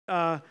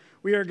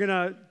We are going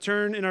to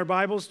turn in our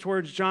Bibles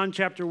towards John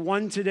chapter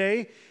 1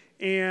 today,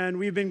 and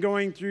we've been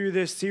going through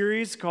this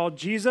series called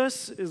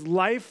Jesus is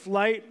Life,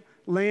 Light,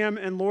 Lamb,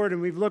 and Lord,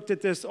 and we've looked at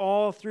this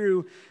all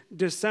through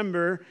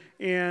December,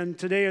 and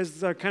today is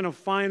the kind of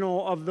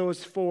final of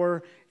those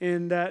four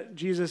in that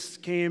Jesus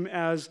came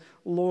as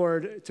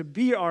Lord to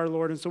be our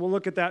Lord, and so we'll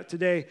look at that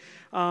today.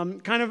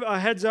 Kind of a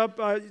heads up,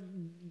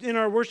 in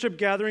our worship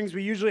gatherings,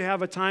 we usually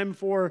have a time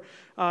for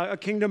a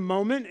kingdom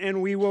moment,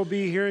 and we will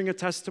be hearing a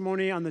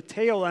testimony on the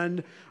tail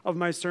end of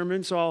my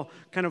sermon, so I'll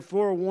kind of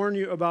forewarn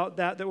you about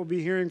that we'll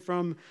be hearing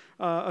from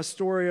a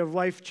story of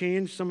life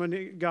change.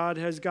 Someone, God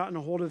has gotten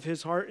a hold of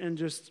his heart, and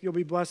just you'll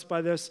be blessed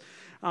by this.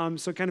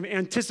 So kind of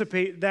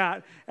anticipate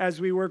that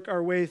as we work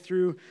our way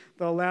through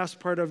the last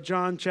part of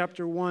John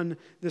chapter 1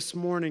 this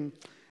morning.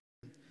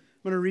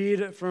 I'm going to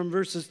read from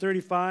verses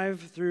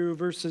 35 through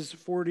verses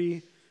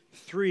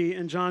 43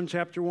 in John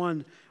chapter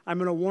 1. I'm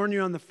going to warn you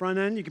on the front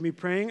end, you can be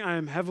praying, I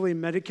am heavily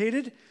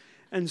medicated,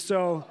 and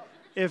so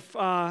if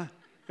I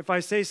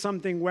say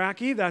something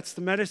wacky, that's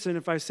the medicine.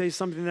 If I say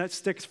something that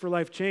sticks for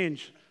life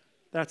change,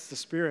 that's the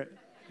Spirit.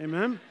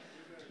 Amen?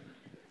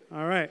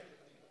 All right.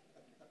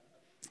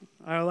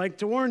 I like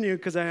to warn you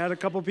because I had a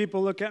couple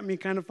people look at me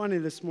kind of funny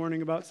this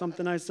morning about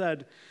something I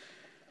said.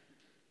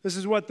 This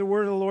is what the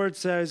word of the Lord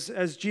says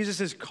as Jesus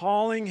is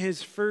calling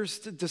his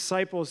first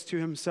disciples to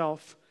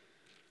himself.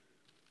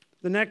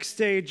 The next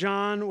day,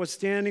 John was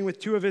standing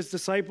with two of his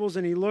disciples,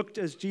 and he looked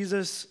at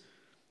Jesus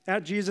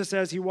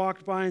as he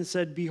walked by and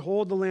said,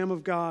 "Behold the Lamb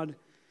of God."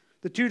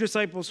 The two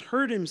disciples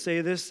heard him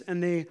say this,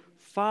 and they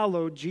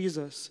followed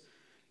Jesus.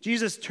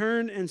 Jesus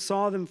turned and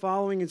saw them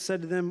following and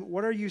said to them,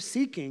 "What are you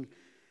seeking?"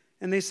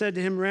 And they said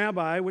to him,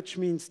 "Rabbi," which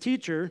means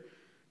teacher,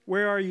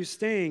 "where are you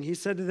staying?" He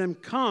said to them,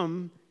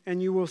 "Come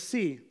and you will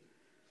see."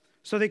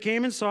 So they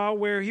came and saw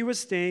where he was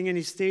staying, and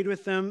he stayed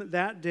with them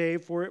that day,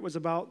 for it was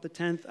about the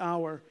 10th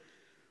hour.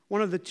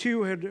 One of the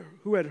two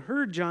who had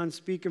heard John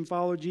speak and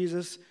followed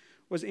Jesus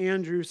was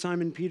Andrew,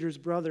 Simon Peter's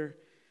brother.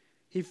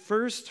 He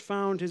first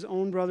found his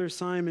own brother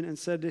Simon and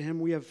said to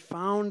him, "We have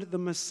found the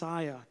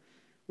Messiah,"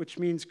 which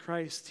means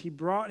Christ. He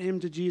brought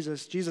him to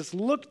Jesus. Jesus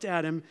looked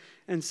at him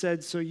and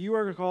said, So you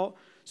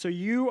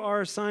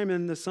are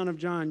Simon, the son of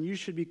John. You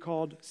should be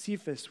called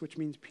Cephas," which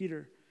means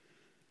Peter.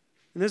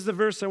 And this is the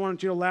verse I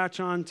wanted you to latch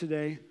on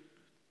today.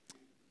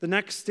 The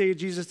next day,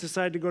 Jesus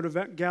decided to go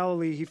to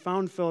Galilee. He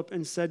found Philip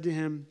and said to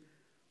him,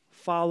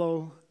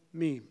 "Follow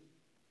me."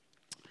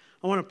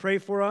 I want to pray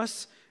for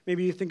us.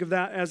 Maybe you think of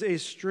that as a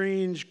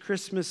strange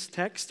Christmas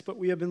text, but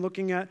we have been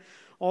looking at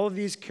all of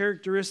these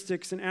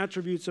characteristics and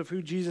attributes of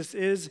who Jesus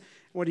is,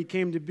 what he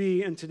came to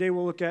be, and today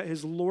we'll look at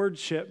his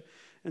lordship.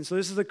 And so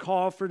this is a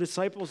call for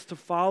disciples to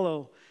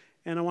follow.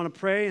 And I want to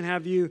pray and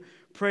have you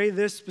pray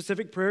this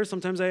specific prayer.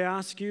 Sometimes I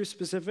ask you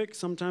specific,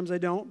 sometimes I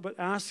don't, but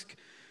ask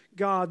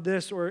God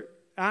this, or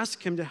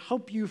ask him to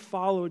help you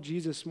follow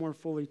Jesus more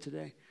fully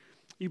today.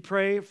 You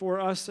pray for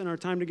us in our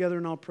time together,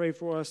 and I'll pray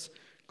for us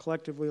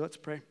collectively. Let's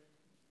pray.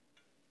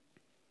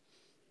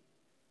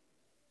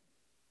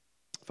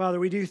 Father,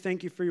 we do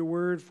thank you for your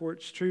word, for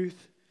its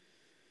truth.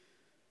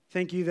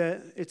 Thank you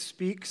that it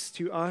speaks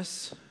to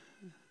us,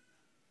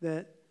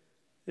 that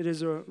it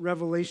is a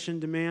revelation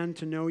demand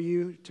to know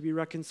you, to be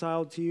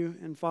reconciled to you.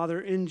 And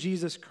Father, in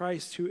Jesus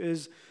Christ, who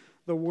is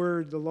the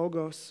Word, the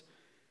Logos,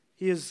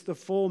 he is the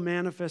full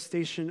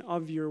manifestation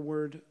of your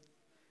word,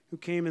 who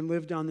came and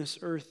lived on this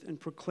earth and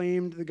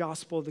proclaimed the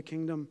gospel of the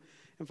kingdom.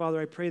 And Father,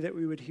 I pray that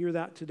we would hear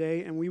that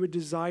today and we would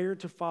desire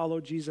to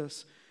follow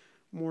Jesus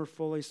more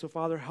fully. So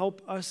Father,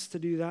 help us to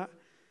do that,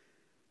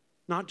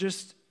 not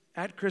just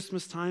at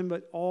Christmas time,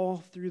 but all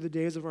through the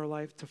days of our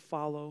life, to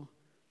follow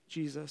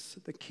Jesus,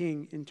 the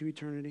King, into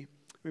eternity.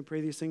 We pray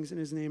these things in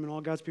his name, and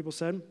all God's people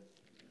said.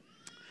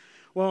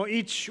 Well,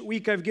 each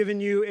week I've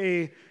given you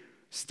a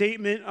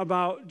statement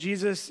about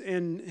Jesus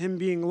and him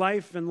being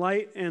life and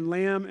light and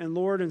lamb and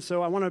Lord. And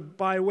so I want to,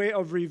 by way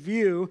of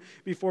review,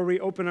 before we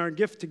open our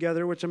gift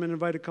together, which I'm going to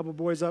invite a couple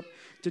boys up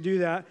to do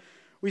that,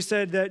 we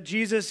said that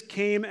Jesus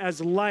came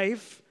as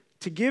life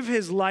to give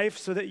his life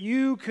so that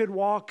you could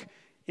walk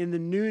in the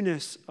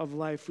newness of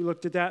life. We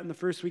looked at that in the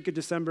first week of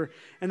December.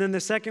 And then the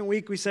second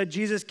week we said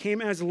Jesus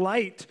came as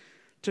light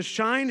to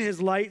shine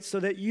his light so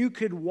that you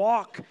could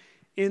walk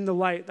in the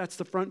light. That's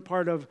the front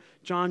part of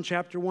John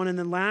chapter 1. And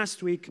then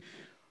last week,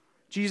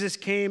 Jesus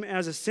came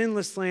as a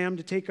sinless lamb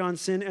to take on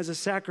sin as a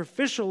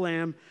sacrificial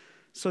lamb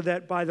so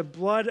that by the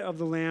blood of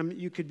the lamb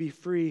you could be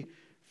free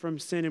from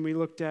sin. And we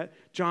looked at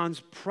John's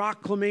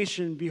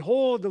proclamation,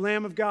 "Behold the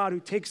Lamb of God who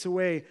takes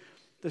away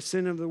the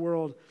sin of the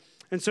world."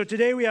 And so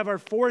today we have our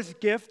fourth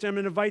gift. I'm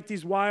going to invite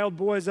these wild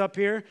boys up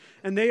here,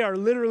 and they are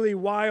literally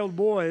wild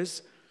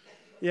boys.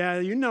 Yeah,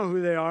 you know who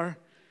they are.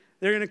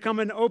 They're going to come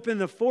and open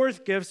the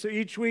fourth gift. So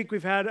each week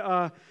we've had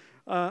a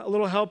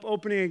little help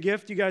opening a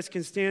gift. You guys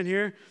can stand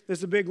here. This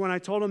is a big one. I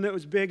told them it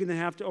was big, and they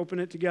have to open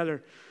it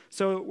together.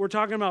 So we're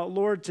talking about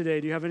Lord today.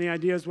 Do you have any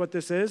ideas what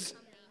this is?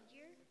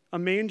 A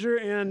manger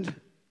and? I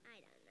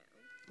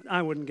don't know.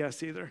 I wouldn't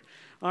guess either.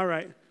 All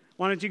right.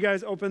 Why don't you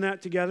guys open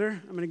that together?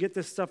 I'm going to get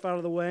this stuff out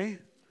of the way.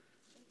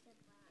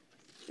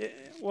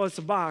 Well, it's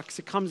a box.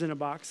 It comes in a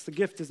box. The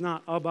gift is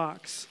not a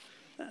box.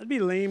 That'd be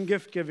lame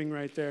gift giving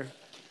right there.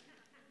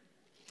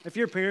 If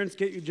your parents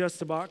get you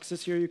just a box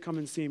this year, you come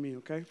and see me,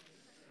 okay?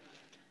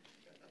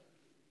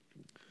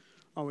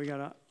 Oh, we got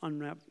to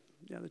unwrap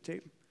the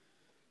tape.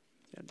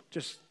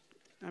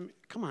 Yeah,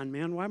 come on,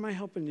 man. Why am I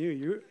helping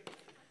you?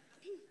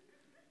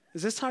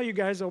 Is this how you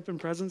guys open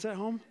presents at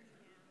home?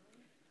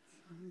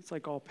 It's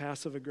like all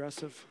passive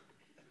aggressive.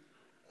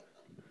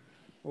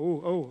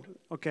 Oh,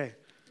 okay.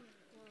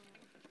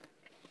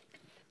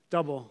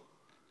 Double.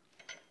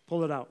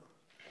 Pull it out.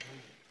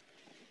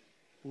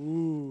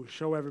 Ooh,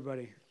 show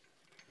everybody.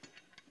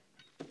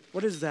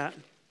 What is that?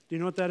 Do you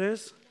know what that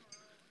is?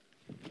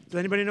 Does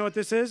anybody know what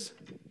this is?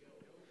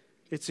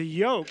 It's a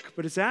yoke,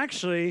 but it's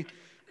actually,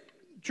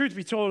 truth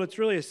be told, it's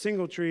really a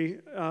single tree.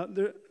 I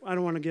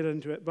don't want to get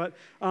into it, but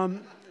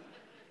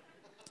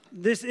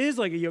this is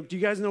like a yoke. Do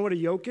you guys know what a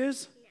yoke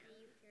is? Yeah,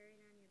 you carry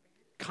it on your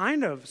back.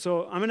 Kind of.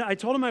 So I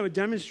told him I would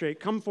demonstrate.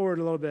 Come forward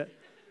a little bit.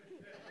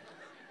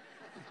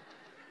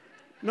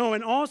 No,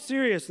 in all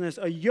seriousness,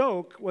 a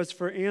yoke was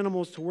for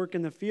animals to work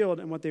in the field,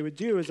 and what they would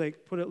do is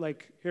put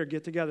it here,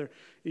 get together.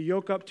 You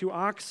yoke up 2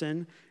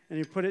 oxen, and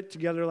you put it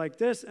together like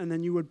this, and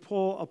then you would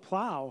pull a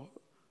plow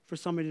for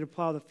somebody to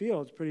plow the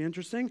field. It's pretty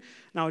interesting.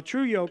 Now, a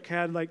true yoke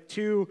had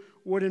 2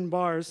 wooden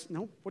bars.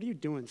 No, what are you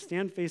doing?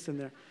 Stand facing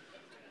there.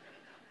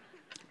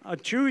 A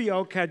true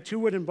yoke had 2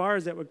 wooden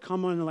bars that would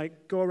come on and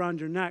go around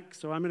your neck.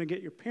 So I'm going to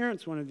get your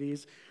parents one of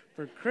these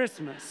for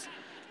Christmas.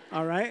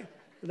 All right?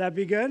 Would that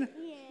be good?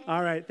 Yeah.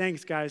 All right.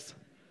 Thanks, guys.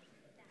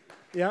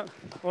 Yeah.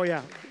 Oh,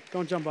 yeah.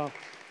 Don't jump off.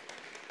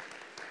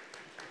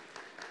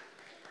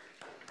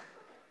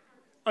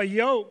 A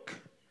yoke.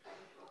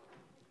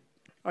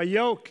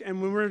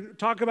 And when we're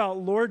talking about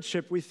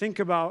lordship, we think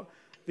about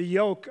the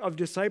yoke of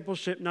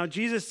discipleship. Now,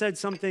 Jesus said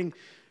something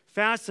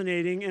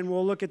fascinating, and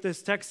we'll look at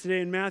this text today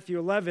in Matthew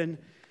 11,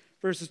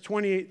 verses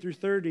 28 through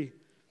 30.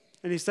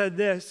 And he said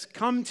this,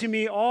 "Come to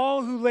me,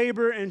 all who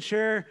labor and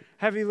share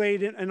heavy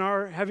laden and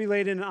are heavy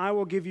laden, and I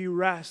will give you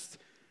rest.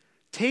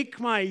 Take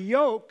my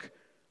yoke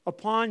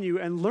upon you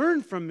and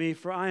learn from me,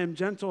 for I am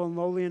gentle and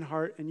lowly in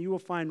heart, and you will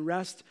find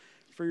rest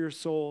for your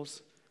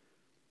souls.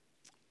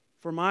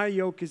 For my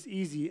yoke is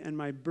easy and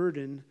my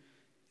burden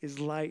is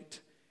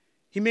light."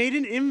 He made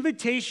an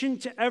invitation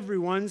to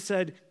everyone,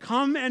 said,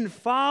 "Come and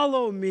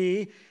follow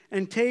me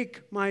and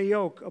take my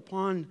yoke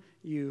upon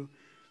you."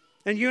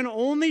 And you can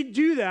only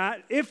do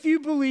that if you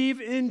believe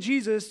in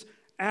Jesus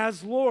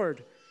as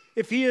Lord.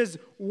 If he is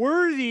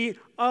worthy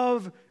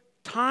of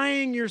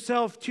tying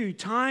yourself to,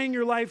 tying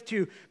your life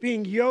to,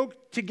 being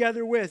yoked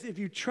together with, if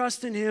you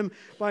trust in him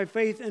by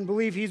faith and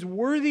believe he's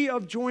worthy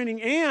of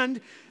joining,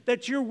 and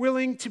that you're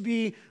willing to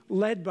be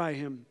led by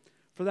him.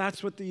 For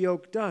that's what the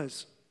yoke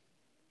does.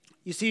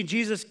 You see,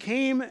 Jesus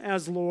came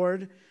as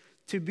Lord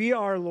to be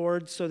our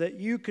Lord so that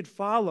you could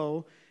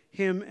follow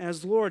him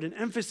as Lord. An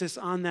emphasis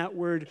on that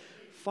word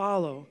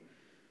follow.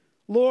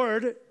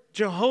 Lord,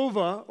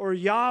 Jehovah or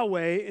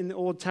Yahweh in the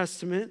Old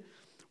Testament,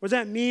 what does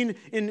that mean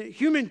in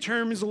human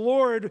terms?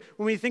 Lord,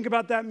 when we think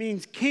about that,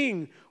 means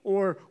king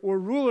or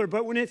ruler.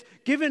 But when it's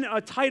given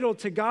a title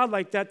to God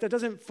like that, that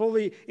doesn't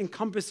fully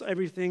encompass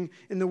everything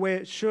in the way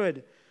it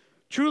should.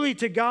 Truly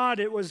to God,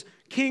 it was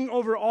king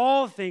over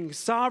all things,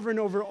 sovereign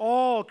over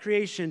all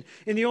creation.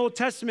 In the Old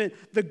Testament,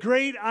 the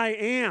great I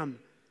am,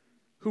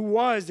 who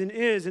was and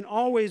is and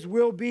always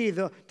will be,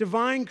 the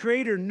divine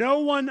creator, no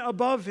one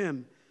above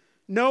him,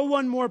 no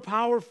one more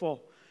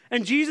powerful.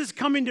 And Jesus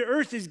coming to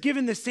earth is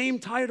given the same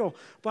title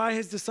by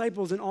his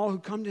disciples and all who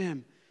come to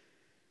him.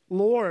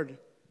 Lord,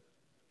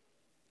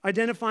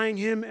 identifying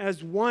him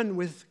as one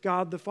with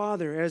God the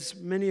Father, as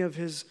many of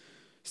his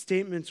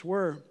statements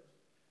were.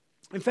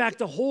 In fact,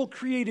 the whole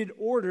created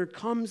order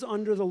comes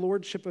under the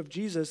lordship of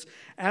Jesus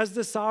as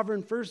the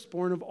sovereign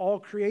firstborn of all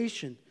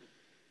creation.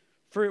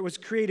 For it was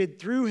created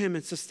through him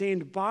and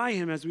sustained by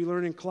him, as we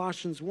learn in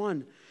Colossians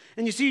 1.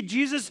 And you see,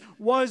 Jesus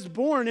was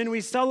born, and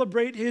we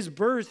celebrate his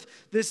birth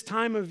this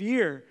time of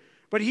year.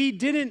 But he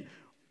didn't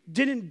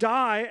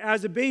die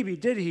as a baby,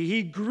 did he?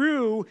 He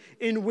grew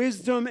in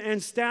wisdom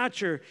and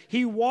stature.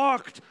 He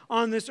walked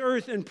on this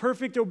earth in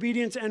perfect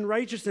obedience and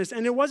righteousness.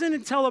 And it wasn't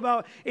until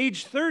about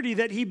age 30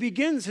 that he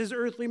begins his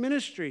earthly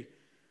ministry.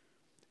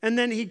 And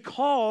then he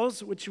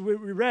calls, which we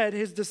read,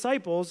 his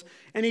disciples,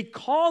 and he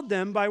called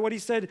them by what he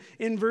said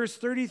in verse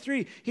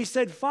 33. He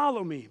said,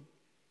 "Follow me."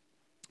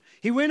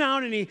 He went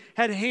out and he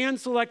had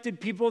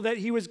hand-selected people that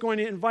he was going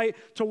to invite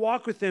to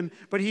walk with him,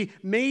 but he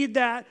made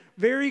that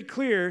very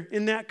clear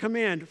in that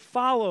command,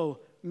 "Follow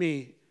me."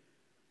 It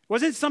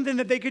wasn't something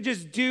that they could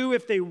just do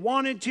if they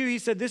wanted to. He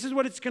said, this is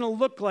what it's going to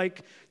look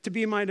like to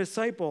be my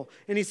disciple.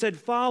 And he said,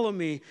 "Follow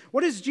me."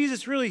 What is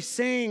Jesus really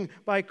saying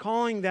by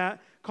calling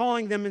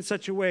them in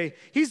such a way?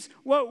 He's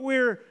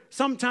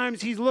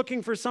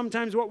looking for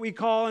sometimes what we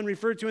call and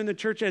refer to in the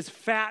church as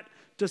fat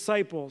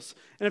disciples.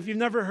 And if you've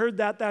never heard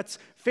that, that's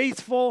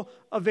faithful,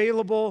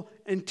 available,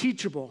 and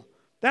teachable.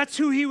 That's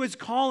who he was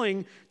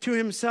calling to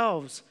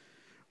himself.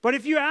 But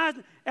if you ask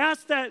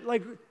that,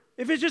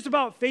 if it's just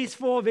about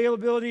faithful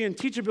availability and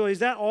teachability, is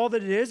that all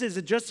that it is? Is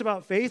it just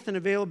about faith and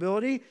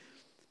availability?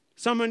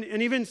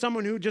 Even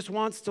someone who just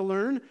wants to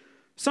learn.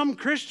 Some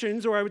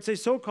Christians, or I would say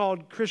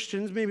so-called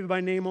Christians, maybe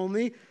by name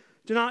only,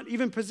 do not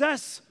even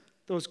possess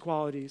those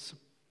qualities.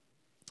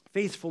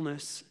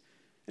 Faithfulness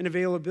and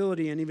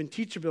availability and even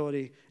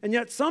teachability. And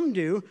yet some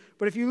do,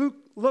 but if you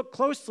look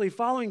closely,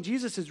 following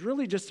Jesus is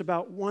really just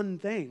about one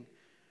thing: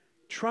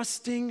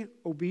 trusting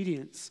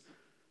obedience.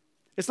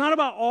 It's not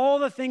about all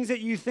the things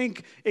that you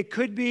think it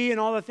could be and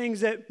all the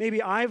things that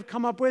maybe I've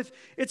come up with.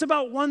 It's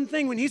about one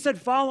thing. When he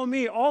said, follow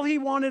me, all he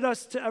wanted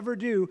us to ever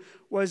do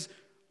was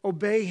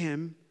obey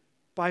him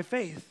by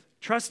faith,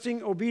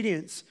 trusting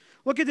obedience.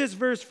 Look at this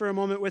verse for a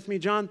moment with me,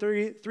 John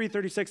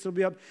 3:36, it'll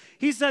be up.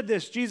 He said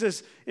this,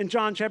 Jesus, in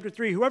John chapter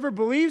 3, whoever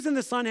believes in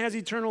the Son has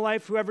eternal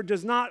life. Whoever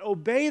does not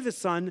obey the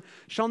Son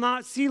shall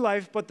not see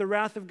life, but the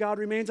wrath of God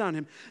remains on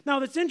him. Now,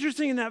 that's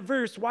interesting in that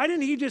verse. Why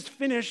didn't he just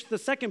finish the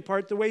second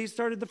part the way he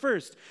started the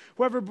first?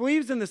 Whoever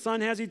believes in the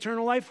Son has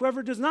eternal life.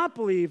 Whoever does not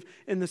believe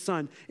in the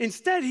Son.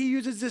 Instead, he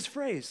uses this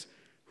phrase,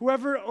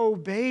 whoever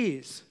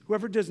obeys,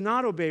 whoever does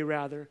not obey,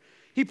 rather.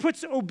 He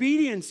puts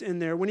obedience in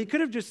there when he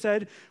could have just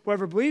said,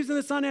 whoever believes in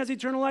the Son has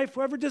eternal life,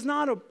 whoever does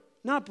not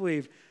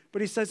believe.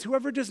 But he says,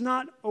 whoever does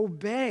not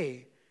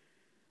obey.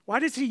 Why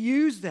does he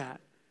use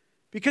that?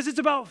 Because it's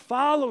about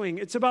following.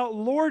 It's about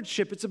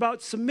lordship. It's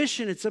about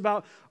submission. It's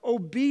about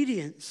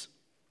obedience.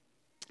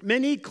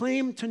 Many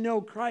claim to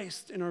know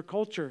Christ in our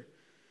culture,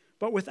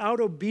 but without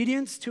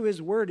obedience to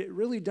his word, it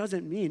really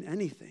doesn't mean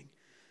anything.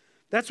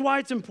 That's why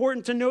it's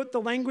important to note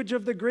the language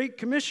of the Great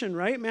Commission,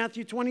 right?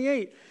 Matthew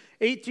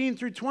 28:18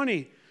 through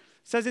 20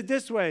 says it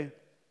this way.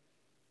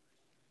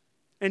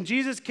 And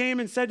Jesus came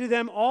and said to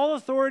them, all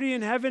authority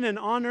in heaven and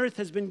on earth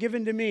has been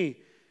given to me.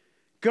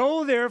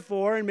 Go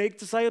therefore and make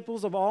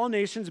disciples of all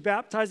nations,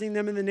 baptizing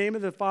them in the name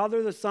of the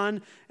Father, the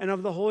Son, and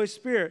of the Holy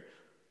Spirit,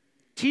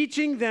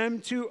 teaching them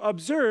to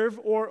observe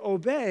or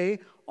obey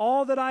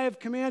all that I have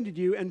commanded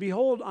you. And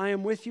behold, I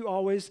am with you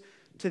always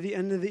to the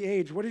end of the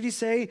age. What did he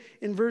say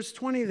in verse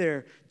 20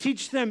 there?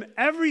 Teach them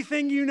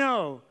everything you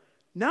know.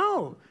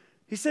 No.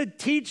 He said,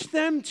 teach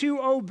them to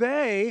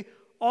obey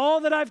all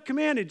that I've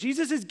commanded.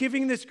 Jesus is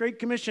giving this great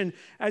commission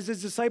as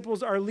his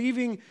disciples are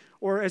leaving,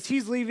 or as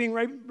he's leaving,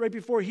 right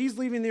before he's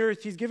leaving the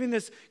earth, he's giving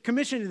this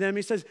commission to them.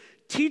 He says,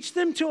 teach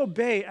them to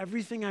obey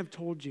everything I've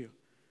told you.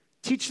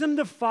 Teach them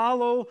to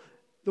follow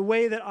the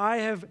way that I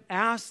have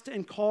asked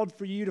and called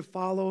for you to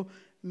follow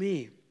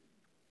me.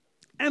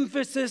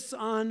 Emphasis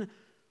on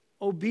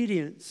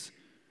obedience.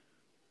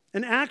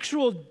 An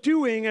actual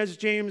doing, as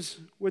James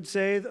would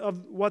say,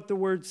 of what the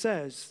word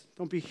says.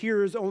 Don't be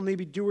hearers only,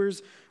 be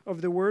doers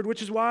of the word,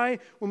 which is why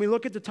when we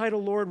look at the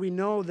title Lord, we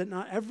know that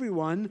not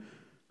everyone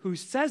who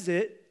says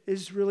it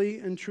is really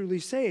and truly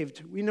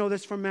saved. We know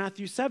this from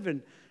Matthew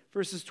 7,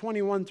 verses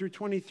 21 through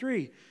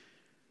 23.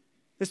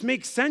 This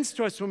makes sense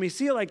to us when we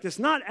see it like this.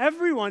 Not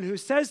everyone who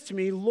says to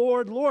me,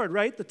 Lord, Lord,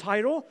 right? The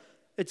title,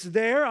 it's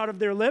there out of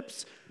their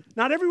lips.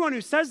 Not everyone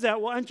who says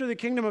that will enter the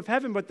kingdom of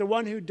heaven, but the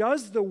one who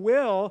does the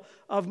will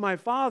of my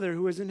Father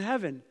who is in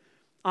heaven.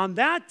 On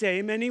that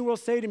day, many will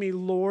say to me,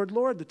 Lord,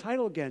 Lord, the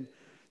title again.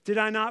 Did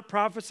I not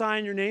prophesy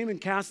in your name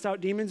and cast out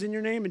demons in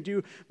your name and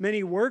do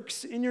many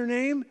works in your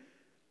name?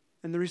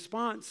 And the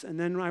response, and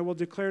then I will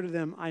declare to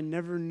them, I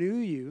never knew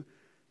you.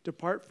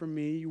 Depart from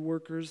me, you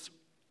workers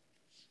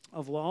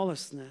of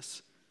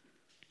lawlessness.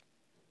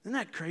 Isn't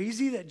that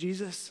crazy that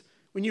Jesus,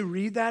 when you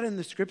read that in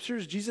the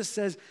scriptures, Jesus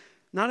says,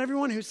 not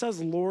everyone who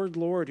says, Lord,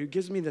 Lord, who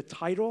gives me the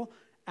title,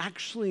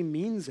 actually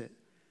means it,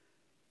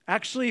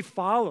 actually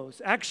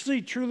follows,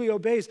 actually truly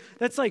obeys.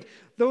 That's like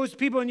those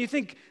people, and you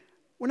think,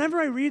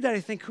 whenever I read that, I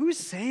think, who's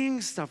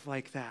saying stuff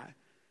like that?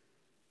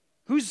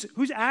 Who's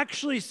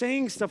actually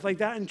saying stuff like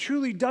that and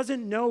truly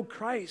doesn't know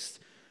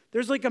Christ?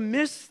 There's like a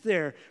miss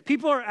there.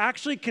 People are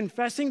actually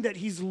confessing that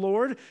he's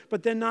Lord,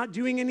 but then not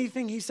doing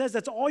anything he says.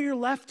 That's all you're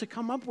left to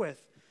come up with.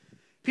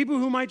 People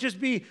who might just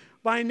be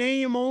by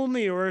name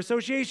only or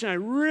association. I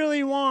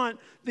really want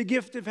the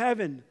gift of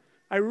heaven.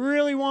 I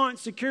really want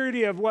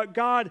security of what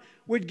God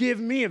would give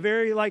me, a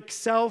very like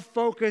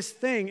self-focused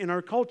thing in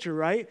our culture,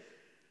 right?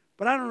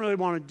 But I don't really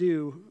want to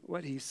do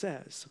what he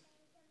says.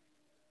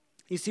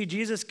 You see,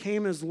 Jesus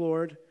came as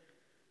Lord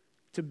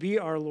to be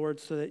our Lord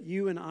so that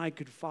you and I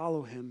could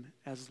follow him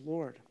as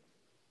Lord.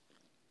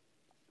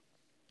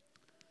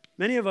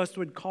 Many of us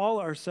would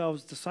call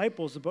ourselves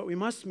disciples, but we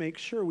must make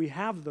sure we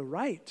have the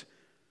right.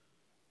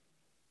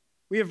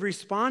 We have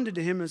responded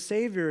to him as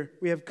Savior.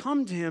 We have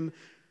come to him.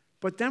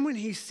 But then when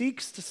he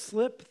seeks to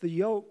slip the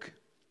yoke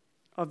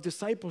of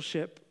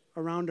discipleship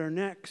around our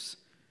necks,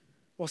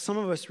 well, some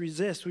of us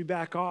resist. We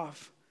back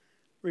off.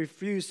 We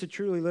refuse to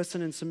truly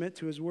listen and submit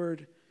to his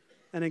word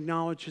and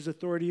acknowledge his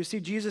authority. You see,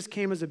 Jesus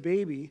came as a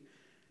baby.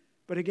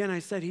 But again, I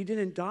said he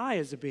didn't die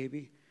as a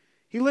baby.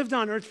 He lived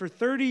on earth for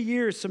 30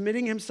 years,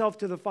 submitting himself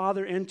to the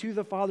Father and to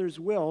the Father's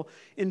will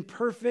in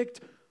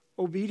perfect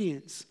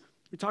obedience.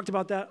 We talked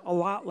about that a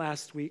lot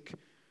last week.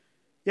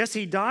 Yes,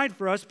 he died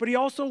for us, but he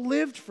also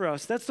lived for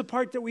us. That's the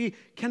part that we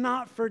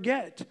cannot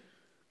forget.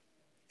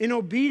 in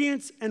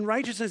obedience and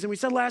righteousness. And we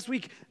said last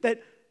week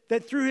that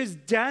through his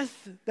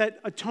death that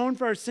atoned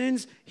for our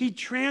sins, he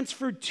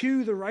transferred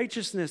to the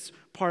righteousness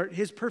part,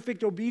 his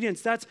perfect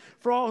obedience. That's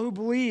for all who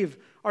believe.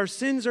 Our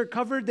sins are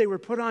covered, they were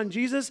put on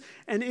Jesus,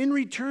 and in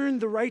return,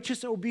 the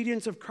righteous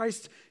obedience of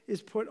Christ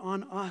is put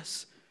on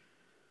us.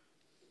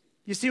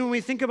 You see, when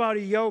we think about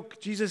a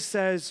yoke, Jesus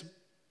says,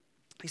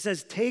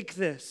 take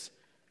this.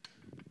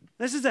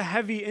 This is a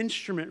heavy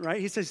instrument,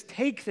 right? He says,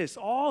 take this,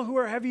 all who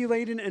are heavy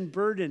laden and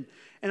burdened,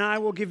 and I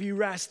will give you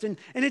rest. And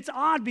it's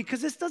odd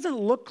because this doesn't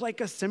look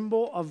like a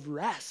symbol of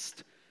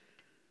rest.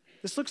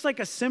 This looks like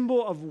a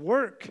symbol of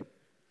work.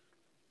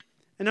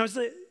 And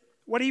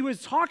what he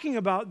was talking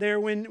about there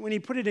when he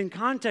put it in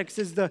context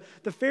is the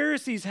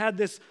Pharisees had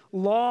this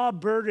law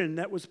burden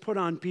that was put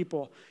on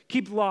people.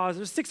 Keep laws.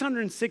 There's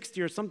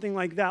 660 or something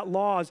like that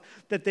laws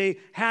that they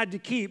had to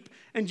keep.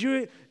 And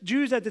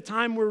Jews at the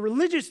time were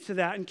religious to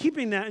that and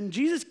keeping that. And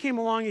Jesus came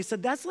along, he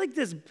said, that's like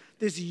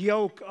this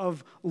yoke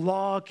of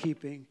law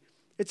keeping.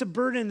 It's a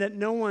burden that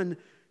no one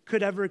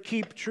could ever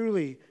keep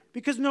truly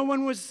because no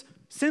one was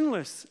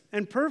sinless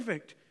and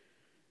perfect.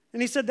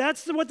 And he said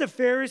that's what the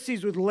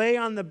Pharisees would lay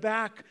on the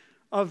back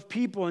of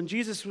people. And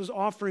Jesus was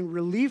offering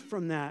relief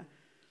from that,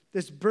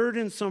 this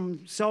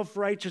burdensome,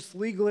 self-righteous,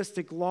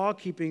 legalistic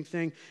law-keeping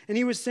thing. And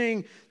he was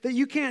saying that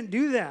you can't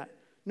do that.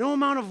 No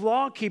amount of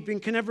law-keeping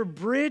can ever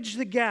bridge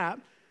the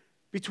gap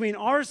between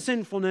our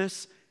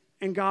sinfulness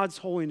and God's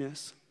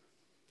holiness.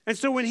 And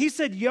so when he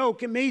said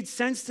yoke, it made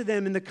sense to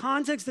them in the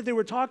context that they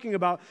were talking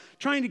about,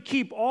 trying to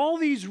keep all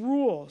these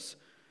rules.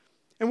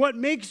 And what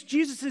makes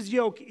Jesus'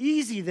 yoke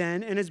easy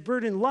then and his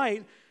burden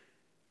light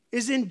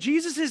is in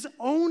Jesus'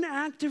 own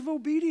active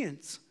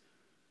obedience,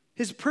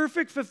 his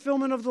perfect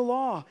fulfillment of the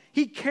law.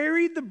 He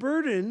carried the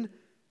burden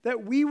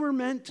that we were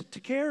meant to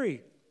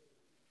carry.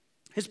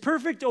 His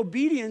perfect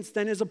obedience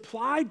then is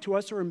applied to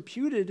us or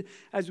imputed,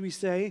 as we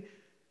say,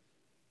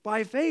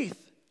 by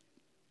faith.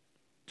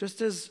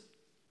 Just as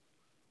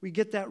we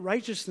get that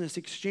righteousness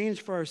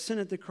exchanged for our sin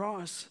at the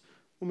cross.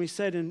 When we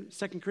said in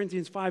 2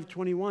 Corinthians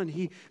 5:21,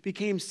 he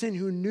became sin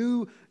who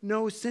knew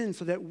no sin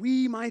so that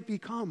we might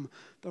become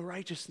the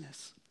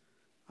righteousness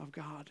of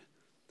God.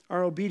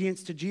 Our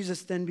obedience to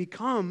Jesus then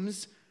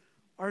becomes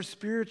our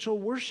spiritual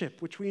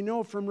worship, which we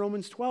know from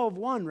Romans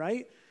 12:1,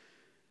 right?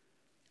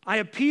 I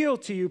appeal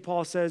to you,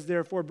 Paul says,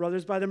 therefore,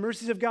 brothers, by the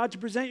mercies of God, to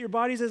present your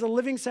bodies as a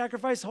living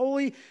sacrifice,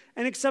 holy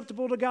and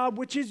acceptable to God,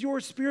 which is your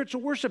spiritual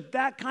worship.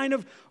 That kind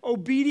of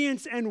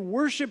obedience and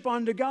worship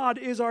unto God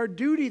is our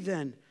duty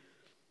then.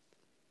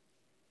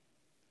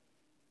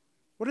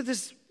 What is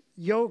this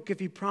yoke if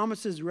he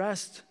promises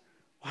rest?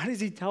 Why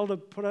does he tell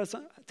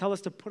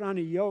us to put on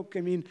a yoke?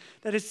 I mean,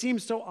 that it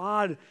seems so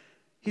odd.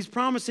 He's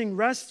promising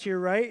rest here,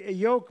 right? A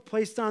yoke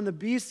placed on the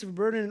beasts of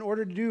burden in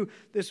order to do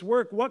this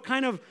work. What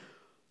kind of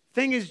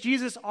thing is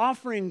Jesus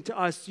offering to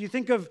us? You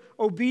think of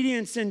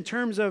obedience in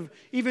terms of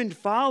even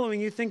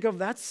following. You think of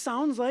that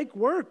sounds like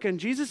work. And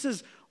Jesus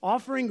is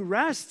offering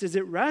rest. Is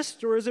it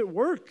rest or is it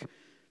work?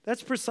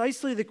 That's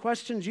precisely the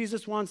question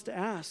Jesus wants to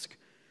ask.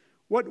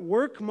 What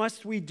work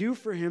must we do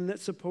for him that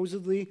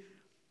supposedly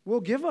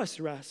will give us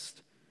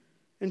rest?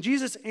 And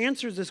Jesus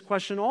answers this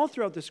question all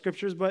throughout the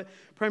scriptures, but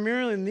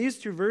primarily in these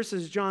two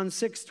verses, John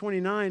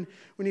 6:29,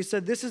 when he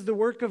said, this is the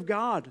work of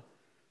God,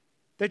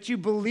 that you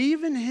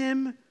believe in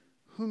him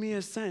whom he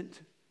has sent.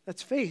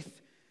 That's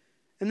faith.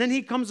 And then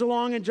he comes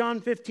along in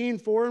John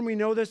 15:4, and we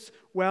know this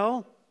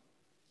well.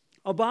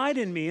 Abide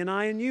in me, and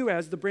I in you,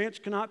 as the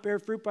branch cannot bear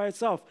fruit by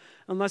itself.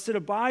 Unless it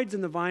abides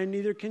in the vine,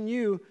 neither can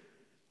you,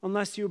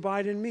 unless you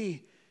abide in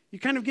me. You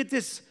kind of get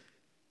this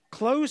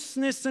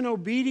closeness and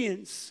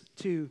obedience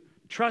to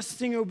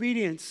trusting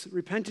obedience,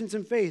 repentance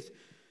and faith.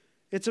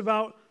 It's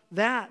about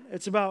that.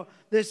 It's about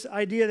this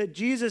idea that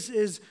Jesus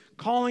is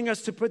calling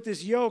us to put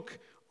this yoke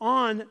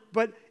on,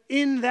 but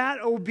in that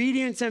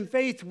obedience and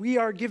faith, we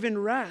are given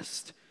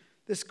rest.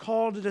 This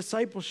call to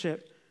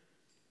discipleship.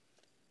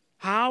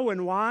 How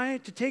and why?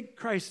 To take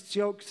Christ's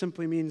yoke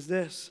simply means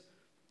this: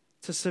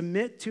 to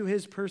submit to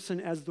his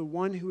person as the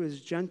one who is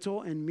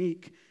gentle and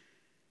meek,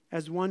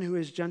 as one who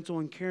is gentle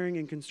and caring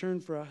and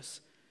concerned for us.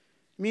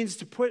 It means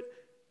to put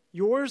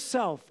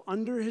yourself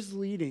under his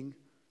leading,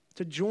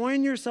 to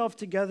join yourself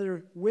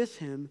together with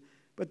him,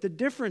 but the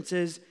difference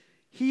is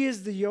he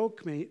is the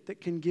yoke mate that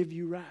can give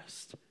you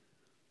rest.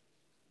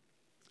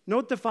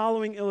 Note the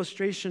following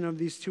illustration of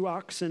these two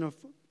oxen. A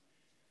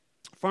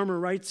farmer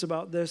writes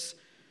about this,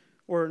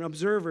 or an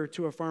observer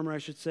to a farmer, I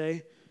should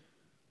say,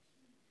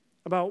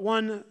 about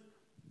one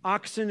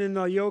oxen in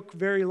the yoke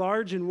very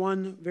large and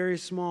one very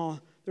small.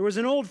 There was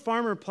an old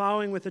farmer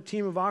plowing with a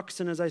team of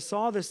oxen. As I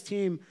saw this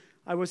team,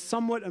 I was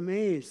somewhat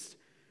amazed,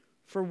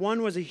 for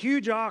one was a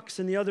huge ox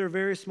and the other a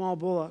very small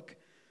bullock.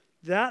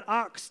 That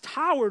ox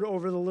towered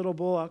over the little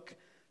bullock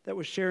that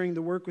was sharing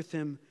the work with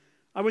him.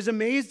 I was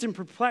amazed and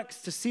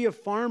perplexed to see a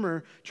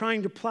farmer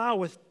trying to plow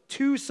with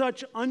two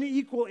such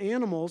unequal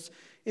animals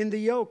in the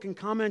yoke, and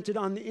commented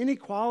on the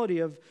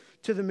inequality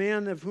to the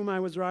man of whom I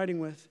was riding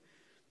with.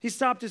 He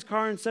stopped his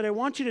car and said, I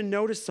want you to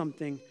notice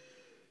something.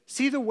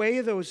 See the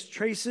way those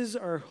traces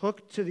are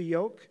hooked to the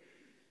yoke?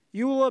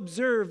 You will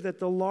observe that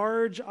the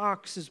large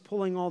ox is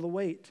pulling all the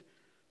weight.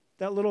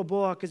 That little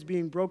bullock is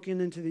being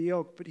broken into the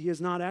yoke, but he is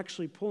not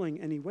actually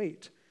pulling any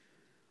weight.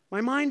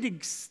 My mind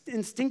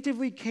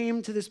instinctively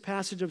came to this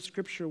passage of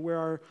Scripture where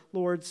our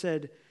Lord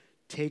said,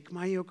 "Take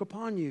my yoke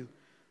upon you.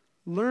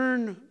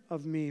 Learn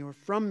of me or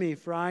from me,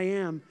 for I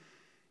am."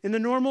 In the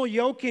normal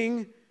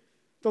yoking,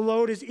 the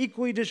load is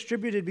equally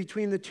distributed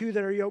between the two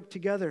that are yoked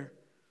together.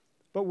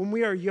 But when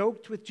we are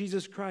yoked with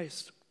Jesus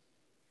Christ,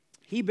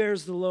 he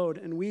bears the load,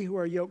 and we who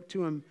are yoked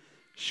to him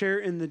share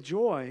in the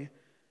joy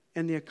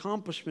and the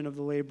accomplishment of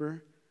the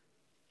labor,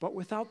 but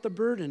without the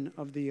burden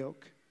of the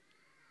yoke.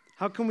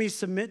 How can we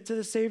submit to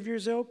the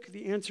Savior's yoke?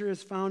 The answer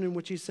is found in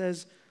which he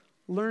says,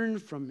 "Learn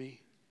from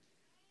me."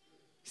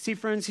 See,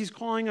 friends, he's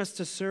calling us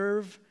to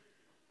serve,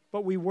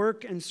 but we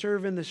work and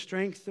serve in the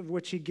strength of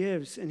which he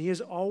gives. And he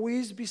is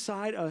always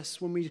beside us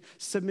when we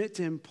submit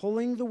to him,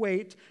 pulling the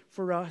weight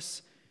for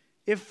us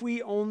if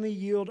we only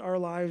yield our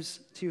lives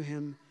to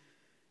him.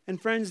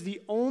 And friends,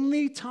 the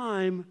only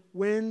time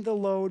when the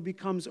load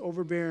becomes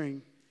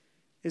overbearing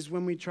is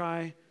when we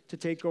try to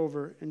take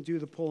over and do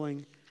the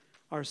pulling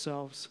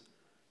ourselves.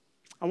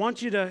 I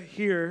want you to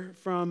hear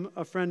from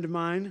a friend of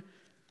mine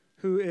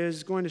who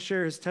is going to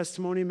share his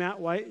testimony, Matt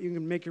White. You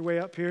can make your way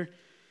up here.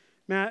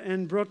 Matt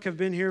and Brooke have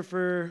been here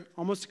for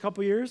almost a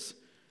couple years,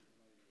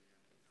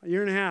 a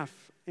year and a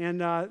half,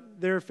 and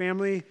their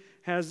family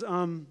has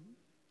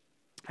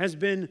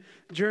been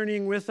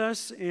journeying with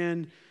us,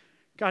 and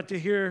got to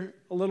hear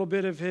a little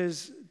bit of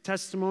his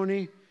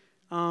testimony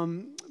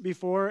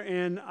before.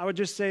 And I would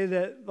just say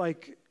that,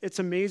 like, it's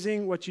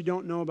amazing what you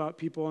don't know about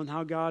people and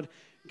how God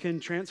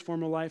can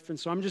transform a life. And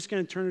so I'm just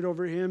going to turn it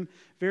over to him,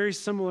 very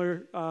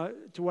similar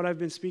to what I've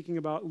been speaking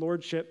about,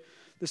 lordship,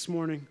 this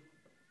morning.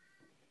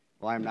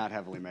 Well, I'm not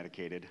heavily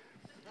medicated,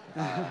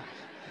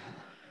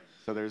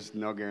 so there's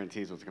no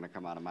guarantees what's going to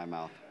come out of my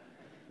mouth.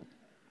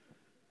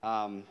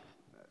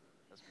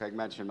 As Craig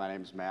mentioned, my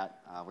name's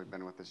Matt. We've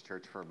been with this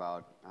church for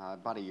about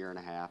a year and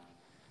a half.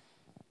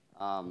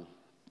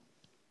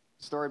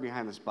 Story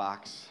behind this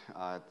box,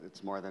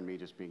 it's more than me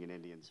just being an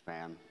Indians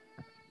fan.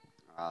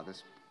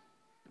 This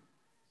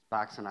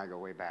box and I go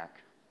way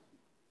back.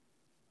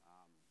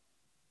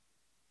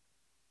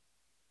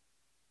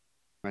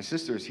 My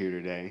sister's here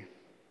today.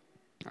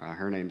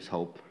 Her name's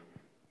Hope.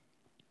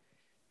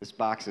 This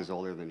box is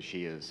older than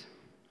she is.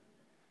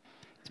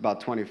 It's about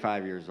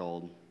 25 years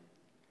old.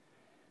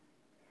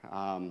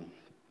 I'm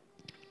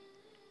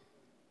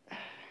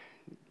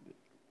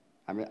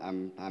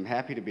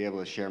happy to be able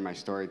to share my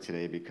story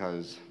today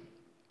because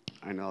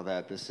I know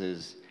that this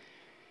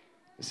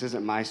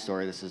isn't my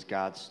story, this is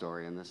God's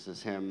story, and this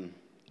is him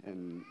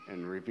and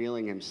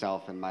revealing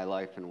himself in my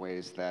life in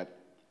ways that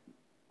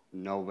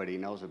nobody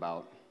knows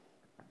about.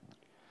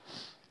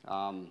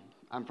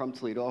 I'm from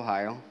Toledo,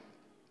 Ohio.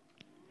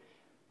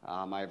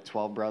 I have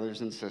 12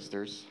 brothers and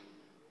sisters.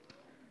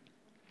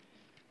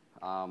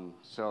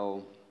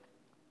 So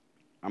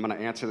I'm going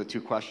to answer the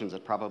two questions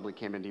that probably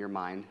came into your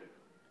mind.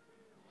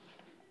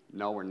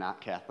 No, we're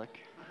not Catholic.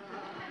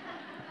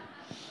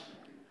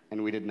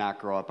 And we did not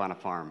grow up on a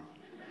farm.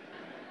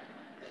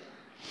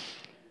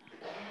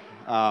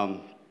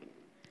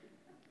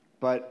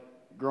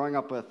 But growing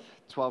up with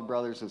 12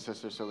 brothers and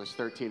sisters, so there's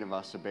 13 of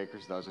us, a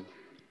baker's dozen.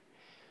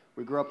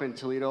 We grew up in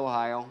Toledo,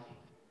 Ohio.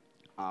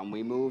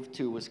 We moved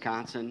to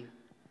Wisconsin.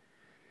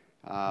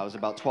 I was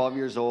about 12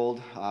 years old.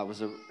 It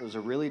was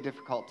a really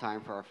difficult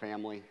time for our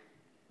family.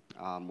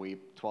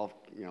 12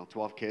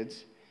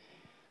 kids.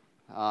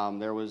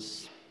 There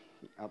was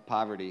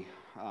poverty.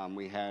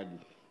 We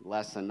had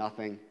less than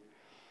nothing.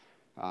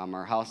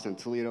 Our house in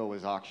Toledo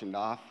was auctioned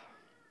off.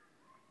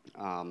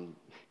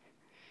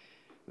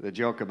 The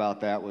joke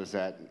about that was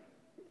that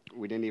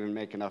we didn't even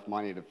make enough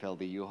money to fill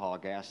the U-Haul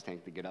gas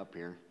tank to get up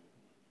here.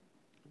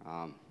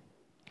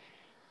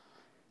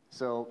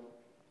 So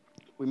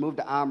we moved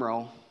to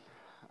Omro.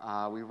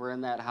 We were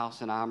in that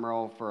house in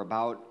Omro for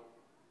about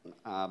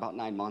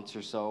 9 months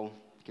or so,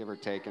 give or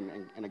take,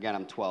 and again,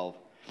 I'm 12.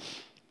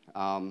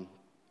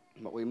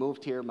 But we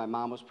moved here. My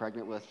mom was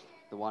pregnant with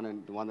the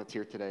one that's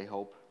here today,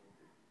 Hope.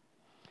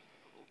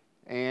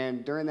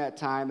 And during that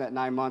time, that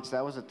 9 months,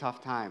 that was a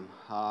tough time.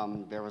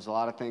 There was a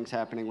lot of things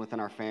happening within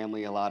our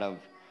family, a lot of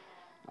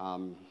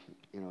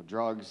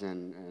drugs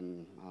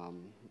and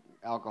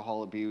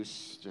alcohol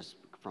abuse, just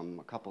from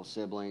a couple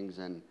siblings,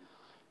 and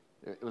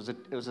it was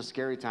a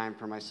scary time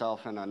for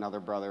myself and another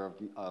brother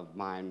of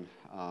mine,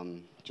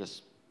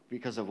 just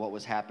because of what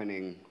was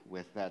happening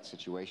with that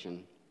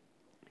situation.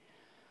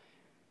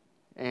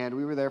 And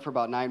we were there for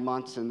about 9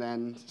 months, and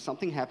then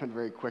something happened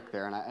very quick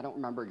there, and I don't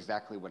remember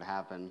exactly what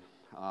happened.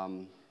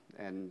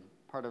 And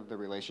part of the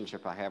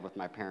relationship I have with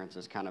my parents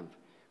is kind of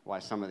why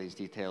some of these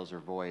details are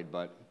void,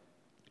 but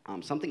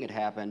something had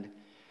happened,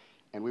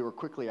 and we were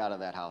quickly out of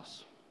that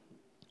house.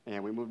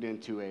 And we moved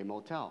into a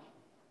motel,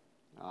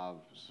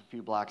 just a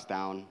few blocks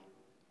down.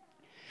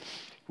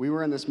 We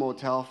were in this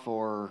motel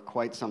for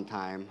quite some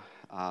time.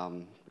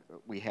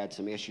 We had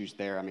some issues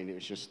there. I mean, it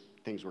was just,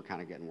 things were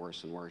kind of getting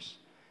worse and worse.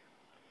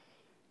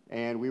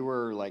 And we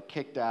were like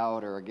kicked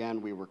out, or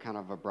again, we were kind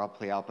of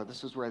abruptly out, but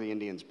this is where the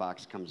Indians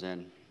box comes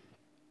in.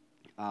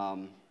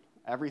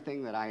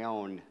 Everything that I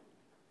owned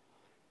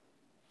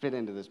fit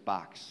into this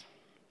box.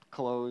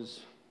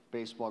 Clothes,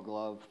 baseball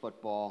glove,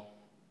 football,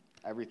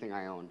 everything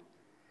I owned.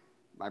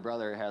 My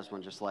brother has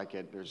one just like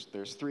it.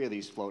 There's 3 of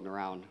these floating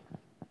around.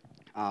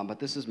 But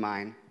this is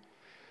mine.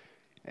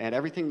 And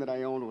everything that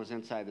I owned was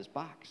inside this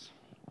box.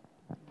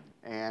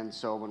 And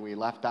so when we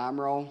left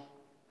Omro,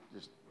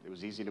 it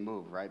was easy to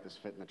move, right? This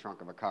fit in the trunk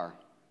of a car.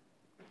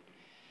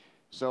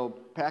 So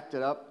packed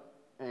it up,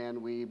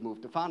 and we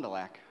moved to Fond du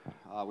Lac.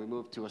 We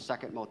moved to a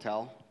second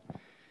motel.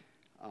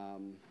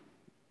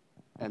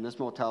 And this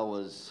motel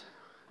was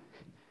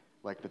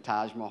like the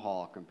Taj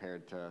Mahal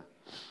compared to,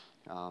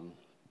 or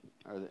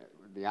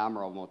the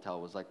Omro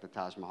motel was like the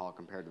Taj Mahal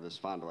compared to this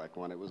Fond du Lac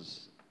one.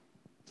 It's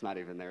not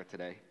even there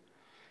today.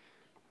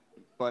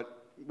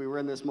 But we were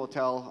in this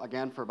motel,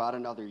 again, for about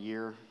another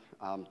year.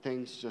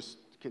 Things just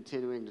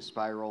continuing to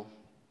spiral.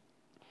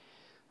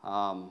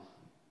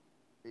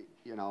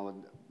 You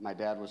know, my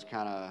dad was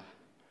kind of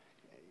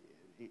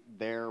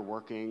there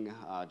working,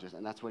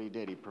 and that's what he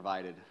did. He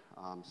provided.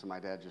 So my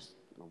dad just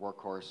a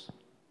workhorse.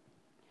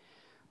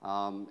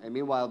 And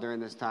meanwhile, during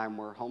this time,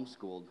 we're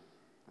homeschooled.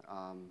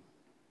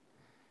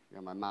 You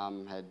know, my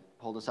mom had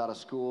pulled us out of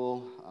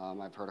school.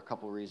 I've heard a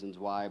couple reasons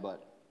why,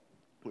 but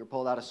we were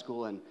pulled out of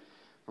school, and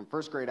from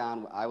first grade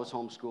on, I was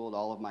homeschooled.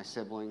 All of my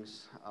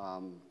siblings,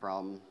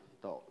 from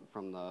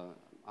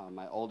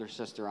my older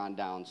sister on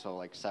down, so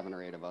like 7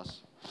 or 8 of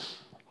us,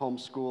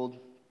 homeschooled.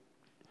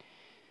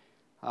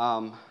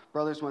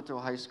 Brothers went to a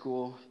high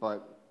school,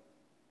 but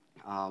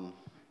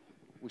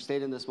we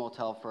stayed in this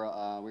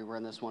motel we were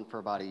in this one for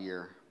about a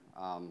year.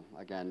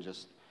 Again,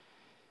 just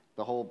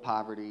the whole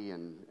poverty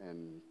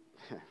and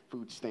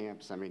food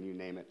stamps, I mean, you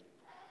name it.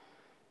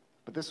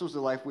 But this was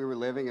the life we were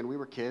living, and we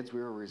were kids,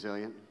 we were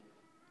resilient.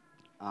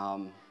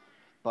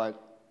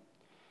 But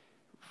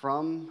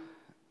from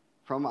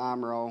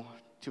Omro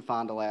to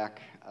Fond du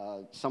Lac,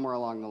 somewhere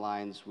along the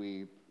lines,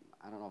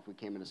 I don't know if we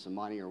came into some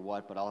money or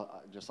what, but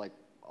all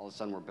of a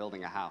sudden we're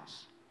building a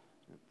house.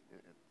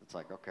 It's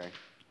like, okay.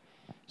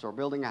 So we're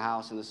building a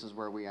house, and this is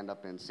where we end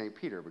up in St.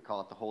 Peter. We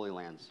call it the Holy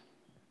Lands.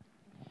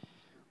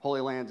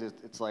 Holy Lands,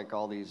 it's like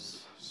all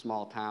these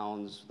small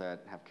towns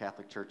that have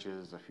Catholic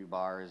churches, a few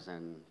bars,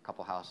 and a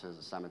couple houses,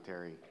 a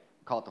cemetery.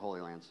 We call it the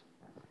Holy Lands.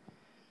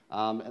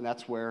 And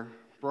that's where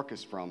Brooke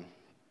is from.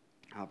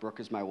 Brooke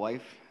is my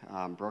wife.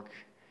 Brooke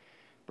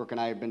and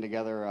I have been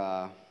together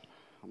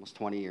almost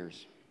 20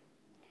 years.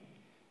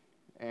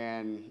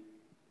 And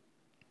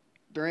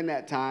during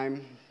that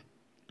time,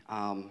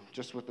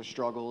 just with the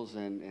struggles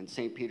in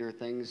St. Peter,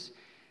 things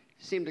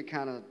seemed to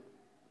kind of,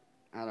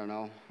 I don't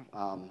know,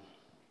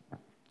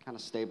 kind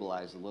of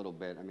stabilize a little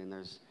bit. I mean,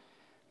 there's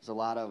a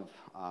lot of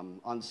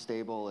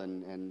unstable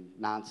and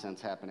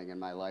nonsense happening in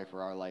my life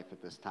or our life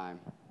at this time.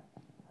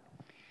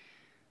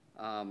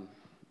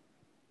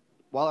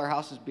 While our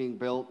house is being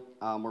built,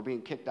 we're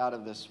being kicked out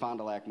of this Fond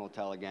du Lac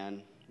motel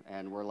again,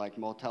 and we're like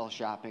motel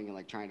shopping and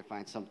like trying to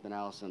find something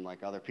else, and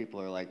like other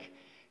people are like,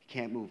 you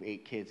can't move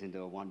 8 kids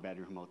into a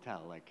 1-bedroom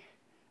motel. Like,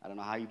 I don't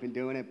know how you've been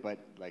doing it, but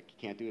like you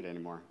can't do it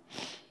anymore.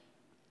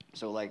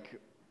 So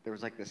like there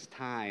was like this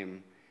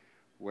time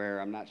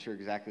where I'm not sure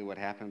exactly what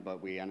happened,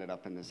 but we ended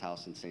up in this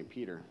house in St.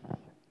 Peter.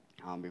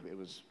 It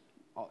was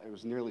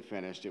nearly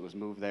finished. It was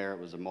moved there. It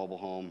was a mobile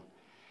home.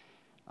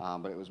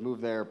 But it was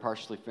moved there,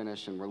 partially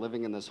finished, and we're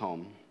living in this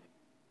home.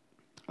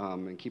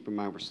 And keep in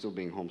mind, we're still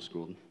being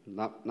homeschooled.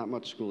 Not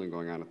much schooling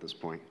going on at this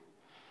point.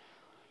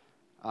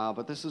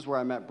 But this is where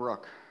I met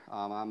Brooke.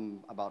 I'm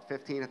about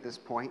 15 at this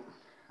point,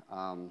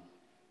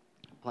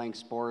 playing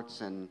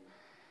sports and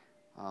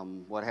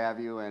what have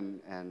you,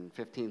 and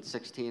 15,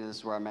 16, this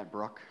is where I met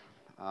Brooke.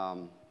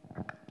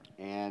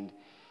 And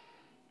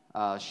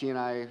she and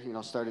I,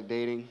 started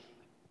dating,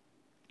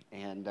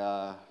 and,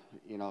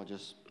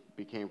 just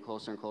became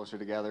closer and closer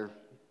together.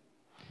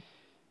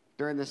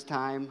 During this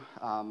time,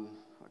 a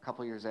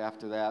couple years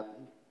after that,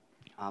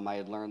 I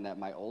had learned that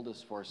my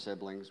oldest 4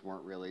 siblings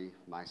weren't really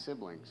my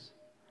siblings.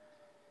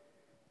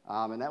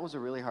 And that was a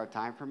really hard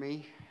time for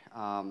me.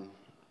 I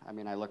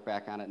mean, I look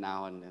back on it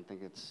now and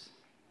think it's,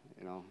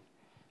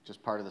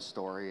 just part of the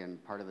story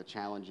and part of the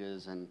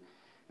challenges and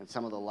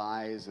some of the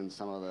lies and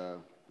some of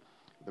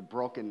the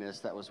brokenness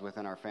that was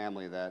within our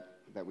family that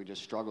we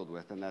just struggled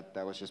with, and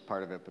that was just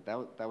part of it.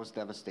 But that was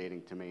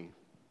devastating to me.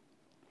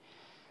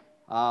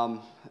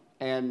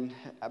 And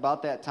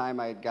about that time,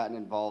 I had gotten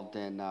involved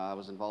I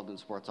was involved in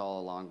sports all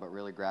along, but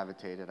really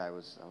gravitated. I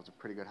was a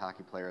pretty good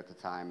hockey player at the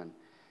time,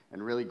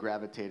 and really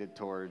gravitated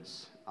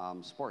towards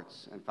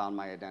sports and found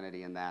my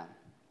identity in that.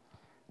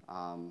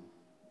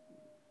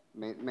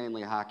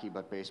 Mainly hockey,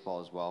 but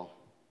baseball as well.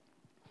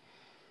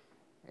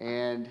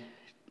 And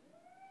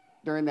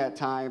during that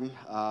time,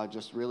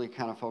 just really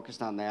kind of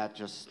focused on that,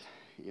 just,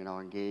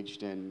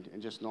 engaged in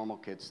just normal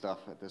kid stuff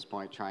at this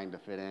point, trying to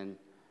fit in,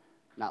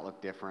 not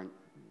look different,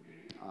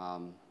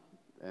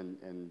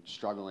 and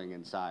struggling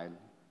inside.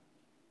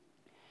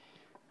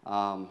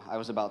 I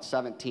was about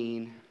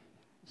 17,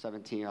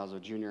 17, I was a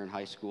junior in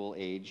high school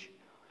age,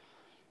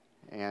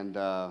 and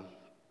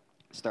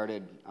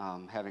started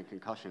having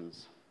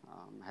concussions,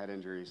 head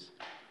injuries.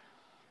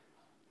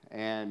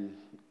 And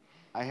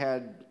I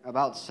had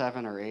about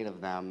 7 or 8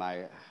 of them.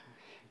 I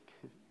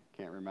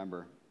can't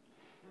remember.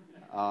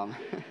 But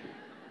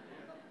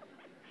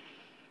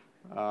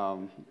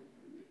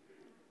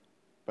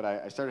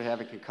I started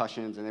having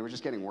concussions, and they were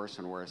just getting worse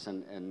and worse,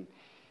 and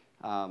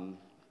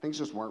things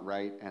just weren't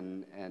right,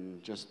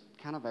 and just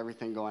kind of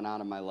everything going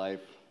on in my life.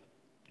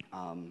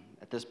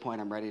 At this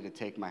point, I'm ready to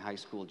take my high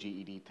school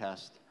GED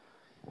test,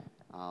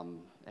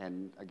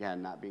 and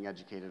again, not being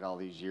educated all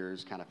these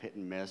years, kind of hit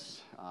and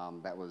miss.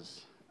 That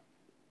was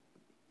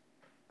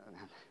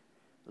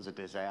a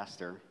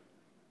disaster,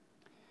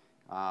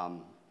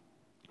 and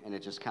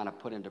it just kind of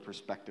put into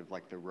perspective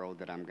like the road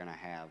that I'm going to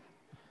have.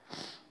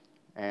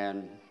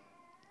 And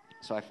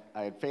so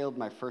I had failed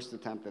my first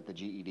attempt at the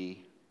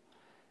GED.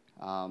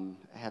 I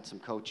had some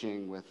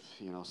coaching with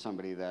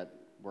somebody that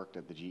worked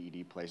at the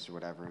GED place or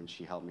whatever, and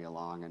she helped me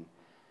along. And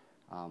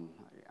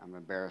I'm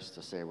embarrassed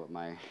to say what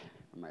my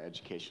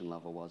education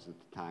level was at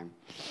the time,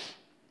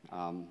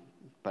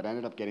 but I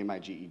ended up getting my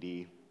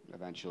GED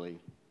eventually.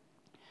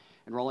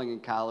 Enrolling in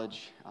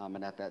college,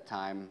 and at that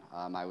time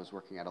I was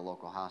working at a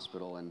local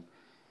hospital, and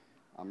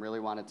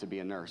really wanted to be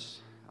a nurse.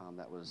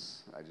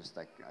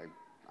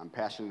 I'm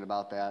passionate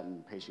about that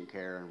and patient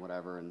care and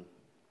whatever, and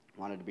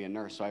wanted to be a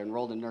nurse. So I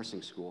enrolled in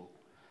nursing school,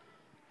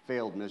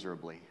 failed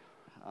miserably.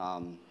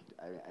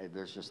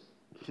 There's just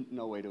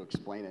no way to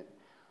explain it.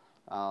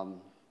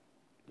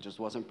 Just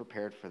wasn't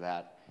prepared for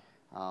that.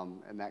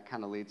 And that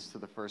kind of leads to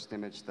the first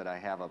image that I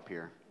have up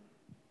here,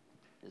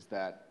 is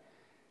that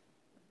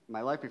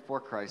my life before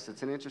Christ,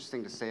 it's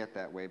interesting to say it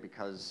that way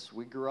because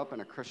we grew up in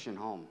a Christian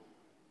home.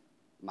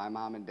 My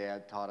mom and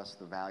dad taught us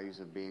the values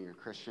of being a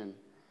Christian,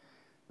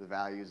 the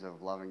values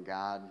of loving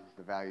God,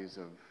 the values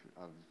of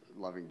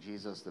loving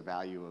Jesus, the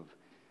value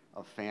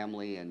of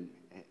family. And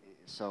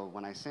so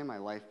when I say my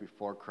life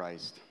before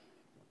Christ,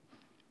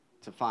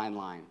 it's a fine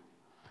line,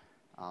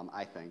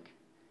 I think.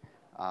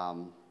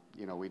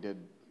 We did,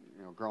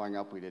 growing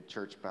up, we did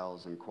church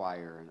bells and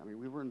choir. And I mean,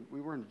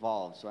 we were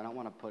involved, so I don't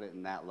want to put it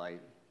in that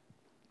light,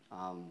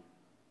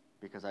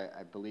 because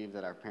I believe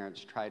that our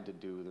parents tried to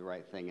do the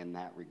right thing in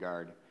that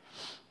regard.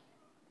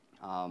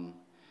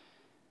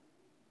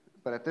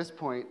 But at this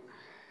point,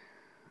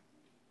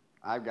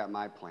 I've got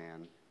my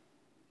plan,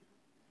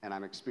 and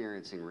I'm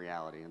experiencing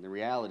reality. And the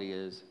reality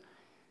is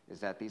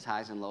that these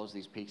highs and lows,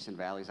 these peaks and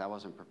valleys, I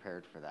wasn't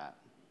prepared for that.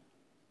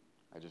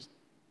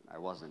 I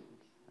wasn't.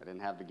 I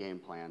didn't have the game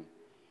plan.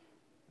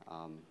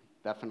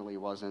 Definitely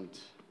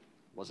wasn't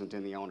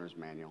in the owner's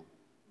manual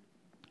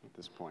at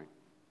this point.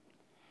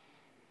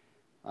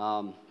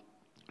 So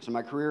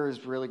my career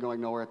is really going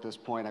nowhere at this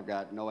point. I've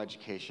got no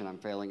education. I'm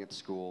failing at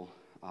school.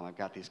 I've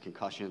got these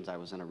concussions. I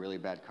was in a really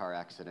bad car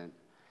accident.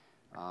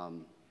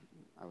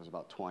 I was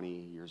about 20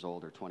 years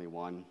old or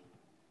 21.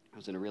 I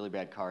was in a really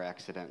bad car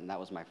accident, and that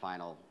was my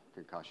final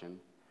concussion.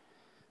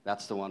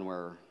 That's the one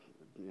where,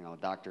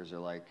 doctors are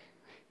like,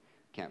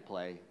 can't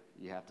play.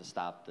 You have to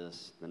stop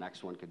this. The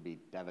next one could be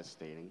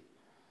devastating.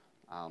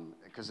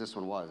 Because this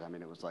one was. I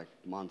mean, it was like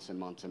months and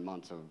months and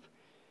months of,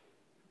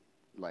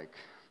 like,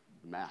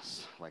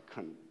 mess. Like,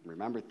 couldn't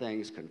remember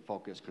things, couldn't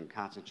focus, couldn't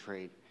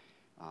concentrate.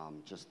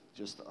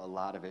 Just a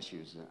lot of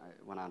issues.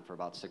 It went on for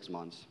about 6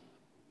 months.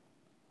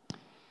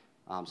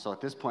 So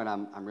at this point,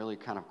 I'm really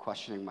kind of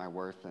questioning my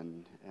worth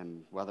and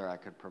whether I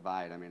could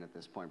provide. I mean, at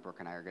this point, Brooke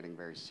and I are getting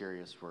very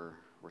serious. We're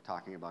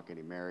talking about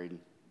getting married.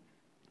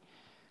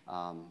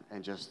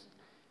 And just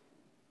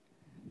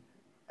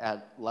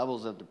at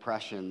levels of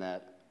depression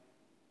that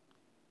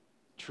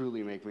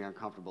truly make me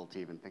uncomfortable to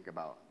even think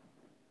about.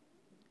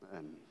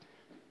 And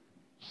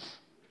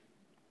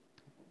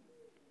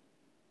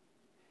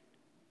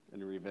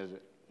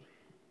revisit.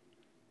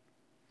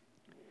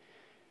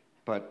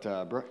 But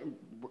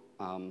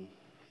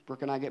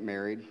Brooke and I get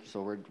married,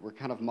 so we're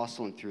kind of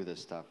muscling through this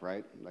stuff,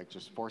 right? Like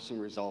just forcing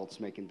results,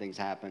 making things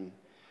happen,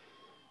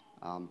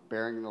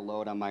 bearing the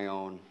load on my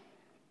own.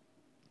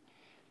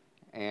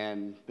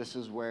 And this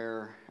is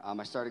where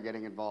I started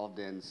getting involved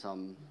in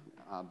some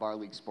bar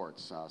league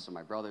sports. So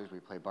my brothers, we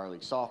played bar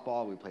league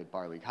softball, we played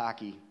bar league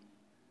hockey.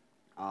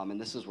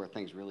 And this is where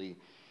things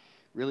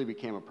really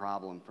became a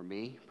problem for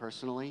me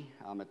personally.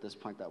 At this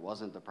point, that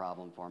wasn't the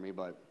problem for me,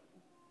 but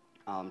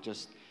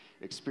just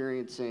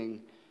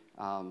experiencing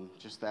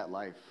just that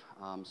life.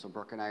 So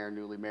Brooke and I are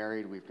newly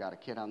married. We've got a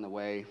kid on the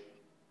way,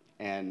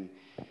 and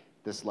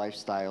this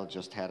lifestyle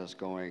just had us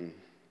going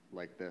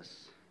like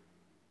this.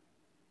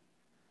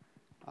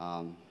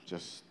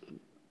 Just,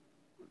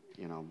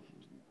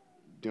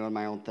 doing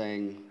my own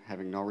thing,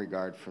 having no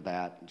regard for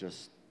that,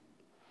 just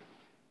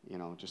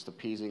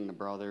appeasing the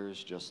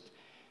brothers, just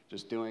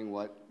doing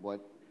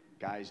what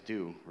guys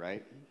do,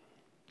 right?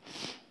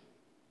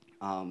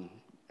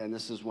 And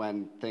this is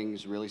when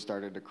things really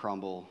started to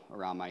crumble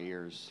around my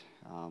ears.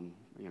 I'm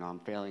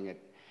failing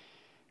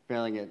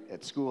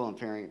at school, I'm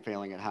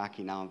failing at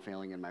hockey, now I'm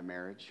failing in my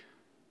marriage.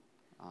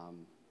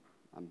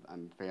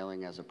 I'm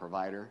failing as a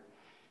provider,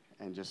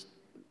 and just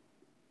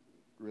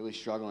really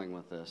struggling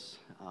with this.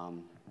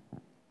 And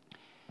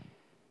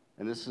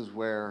this is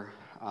where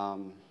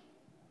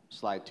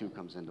slide 2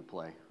 comes into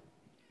play.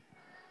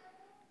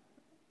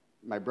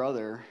 My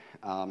brother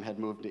had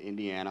moved to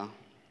Indiana,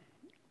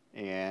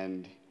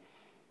 and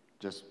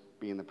just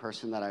being the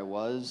person that I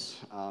was,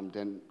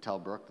 didn't tell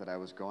Brooke that I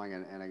was going.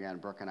 And again,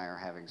 Brooke and I are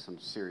having some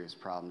serious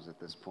problems at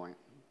this point.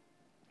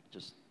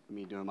 Just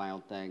me doing my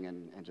own thing,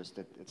 and just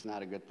it's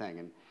not a good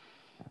thing.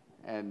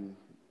 And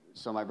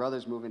so my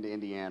brother's moving to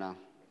Indiana,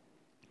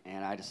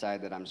 and I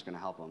decided that I'm just going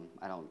to help him.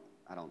 I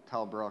don't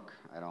tell Brooke.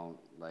 I don't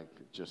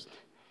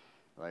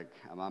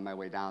I'm on my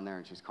way down there,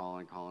 and she's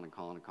calling.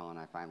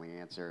 I finally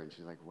answer, and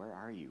she's like, "Where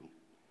are you?"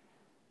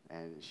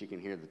 And she can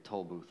hear the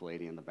toll booth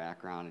lady in the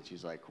background, and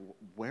she's like,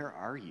 "Where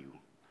are you?"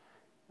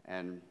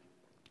 And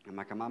I'm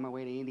like, "I'm on my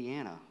way to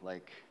Indiana."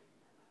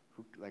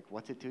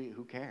 What's it to you?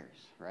 Who cares,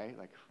 right?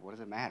 Like, what does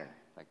it matter?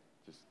 Like,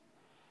 just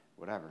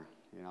whatever.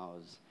 It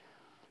was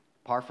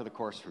par for the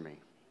course for me.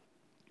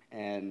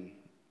 And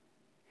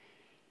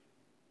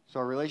so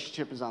our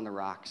relationship is on the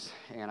rocks,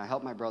 and I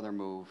help my brother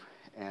move,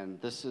 and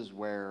this is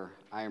where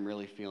I am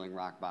really feeling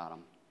rock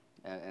bottom.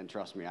 And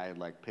trust me, I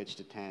had pitched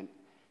a tent,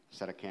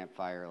 set a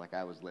campfire,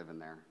 I was living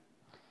there.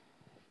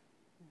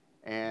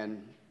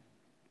 And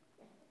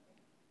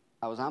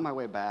I was on my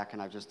way back,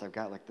 and I've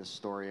got this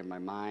story in my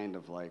mind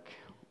of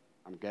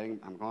I'm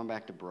going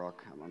back to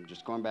Brooke. I'm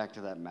just going back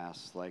to that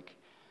mess.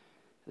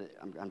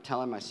 I'm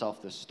telling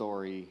myself this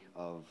story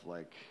of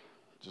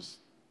just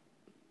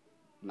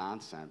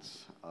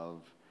nonsense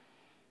of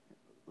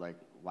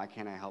why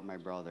can't I help my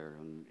brother,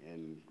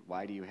 and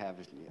why do you have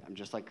this? I'm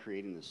just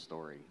creating this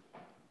story.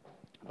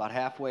 About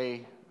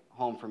halfway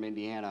home from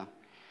Indiana,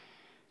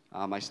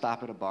 I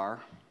stop at a bar,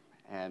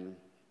 and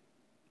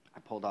I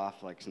pulled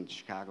off in the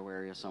Chicago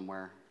area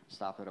somewhere,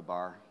 stop at a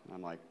bar,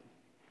 and I'm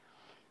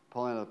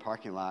pulling into the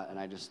parking lot, and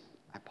I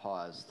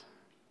paused,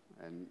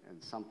 and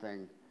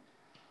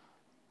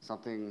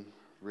something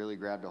really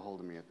grabbed a hold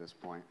of me at this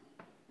point.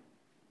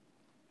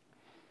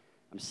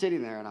 I'm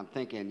sitting there, and I'm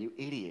thinking, you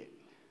idiot,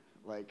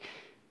 what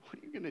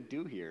are you gonna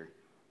do here?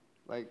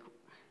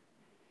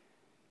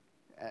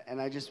 And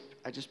I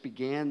just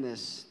began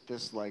this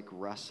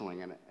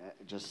wrestling, and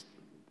just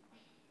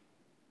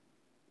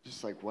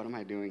what am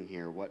I doing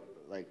here? What,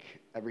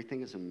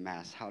 everything is a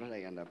mess. How did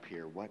I end up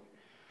here? What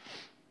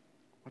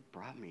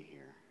brought me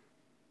here?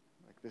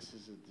 This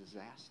is a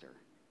disaster.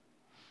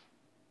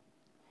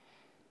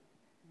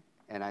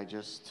 And I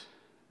just,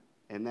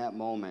 in that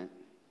moment,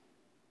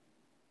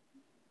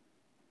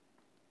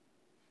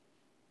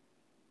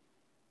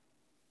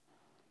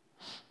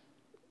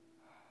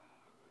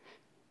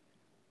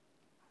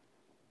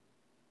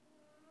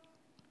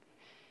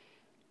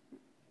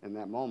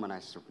 I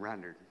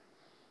surrendered.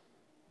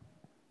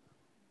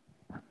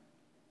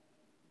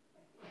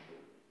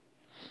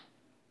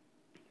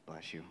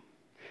 Bless you.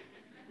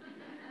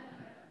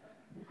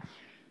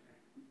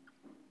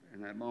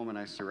 In that moment,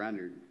 I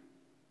surrendered.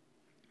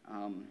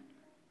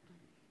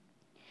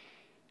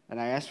 And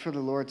I asked for the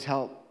Lord's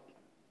help.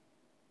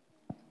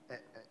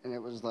 And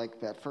it was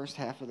that first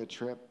half of the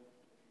trip,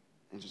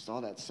 and just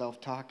all that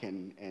self-talk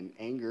and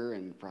anger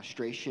and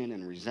frustration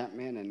and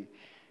resentment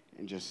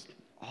and just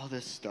all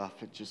this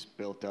stuff, it just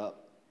built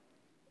up.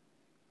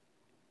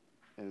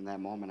 And in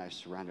that moment, I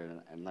surrendered.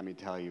 And let me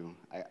tell you,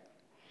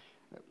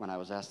 when I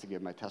was asked to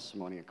give my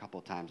testimony a couple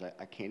of times,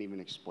 I can't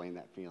even explain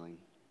that feeling.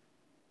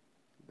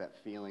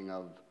 That feeling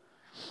of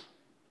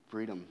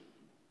freedom.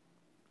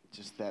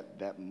 Just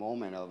that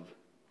moment of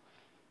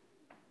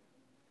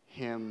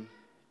him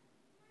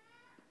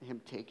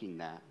taking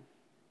that.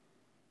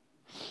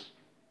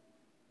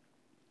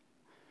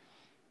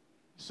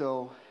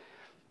 So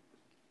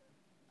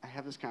I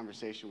have this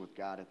conversation with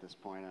God at this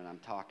point, and I'm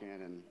talking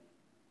and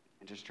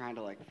just trying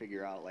to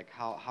figure out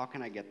how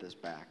can I get this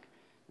back,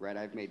 right?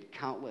 I've made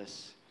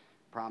countless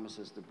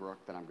promises to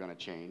Brooke that I'm going to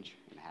change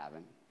and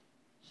haven't.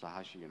 So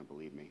how's she going to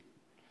believe me?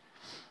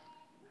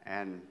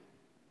 And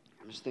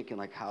I'm just thinking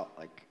I'm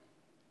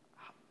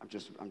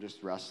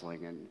just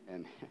wrestling,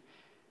 and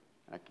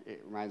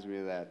it reminds me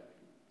of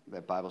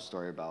that Bible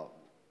story about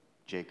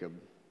Jacob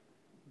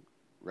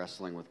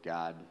wrestling with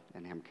God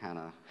and him kind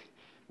of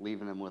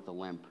leaving him with a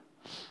limp.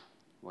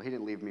 Well, he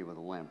didn't leave me with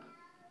a limp,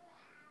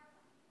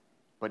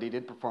 but he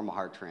did perform a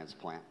heart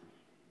transplant.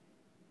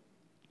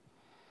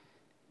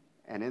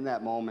 And in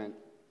that moment,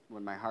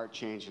 when my heart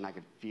changed and I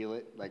could feel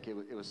it,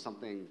 it was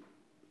something,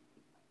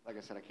 like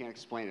I said, I can't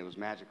explain it. It was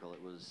magical.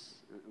 It was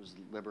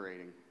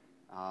liberating.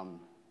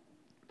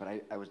 But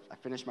I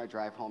finished my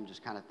drive home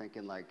just kind of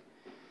thinking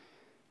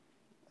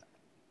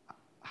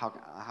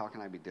how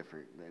can I be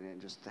different? And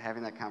just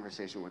having that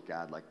conversation with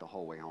God the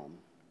whole way home.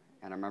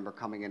 And I remember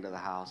coming into the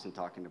house and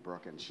talking to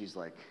Brooke, and she's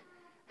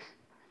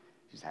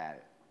she's had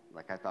it.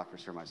 I thought for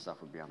sure my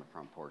stuff would be on the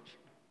front porch.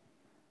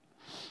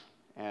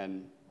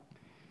 And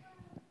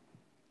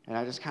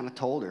I just kind of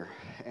told her,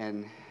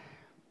 and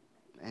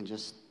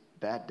just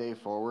that day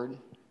forward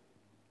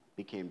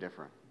became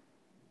different.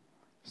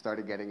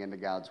 Started getting into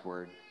God's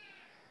Word,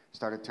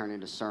 started turning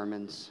to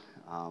sermons,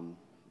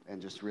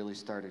 and just really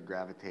started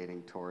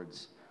gravitating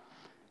towards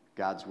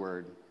God's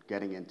Word,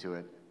 getting into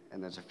it.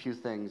 And there's a few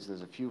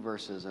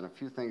verses and a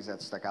few things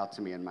that stuck out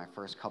to me in my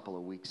first couple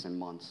of weeks and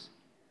months,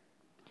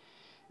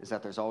 is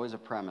that there's always a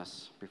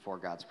premise before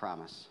God's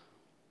promise.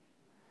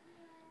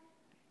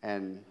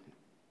 And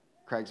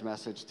Craig's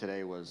message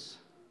today was,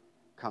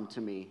 come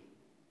to me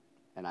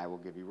and I will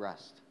give you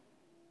rest.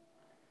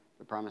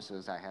 The promise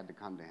is I had to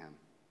come to him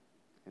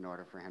in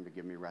order for him to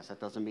give me rest. That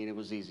doesn't mean it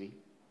was easy.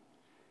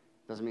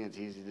 Doesn't mean it's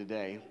easy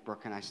today.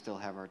 Brooke and I still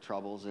have our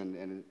troubles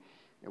and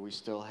we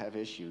still have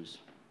issues,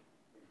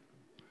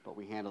 but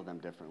we handle them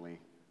differently.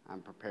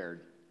 I'm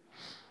prepared.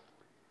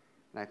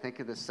 And I think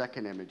of the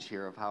second image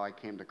here of how I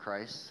came to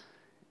Christ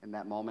in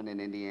that moment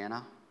in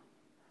Indiana,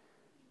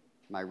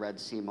 my Red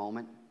Sea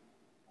moment.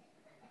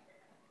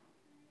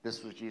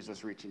 This was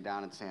Jesus reaching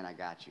down and saying, I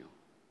got you,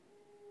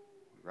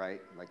 right?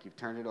 Like you've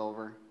turned it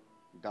over,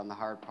 you've done the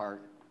hard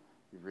part,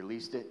 you've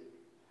released it,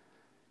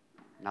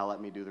 now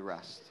let me do the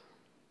rest.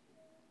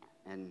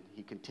 And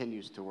he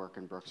continues to work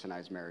in Brooks and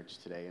I's marriage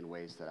today in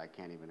ways that I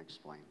can't even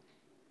explain.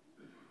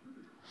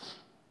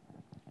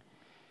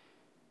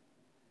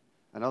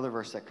 Another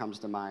verse that comes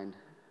to mind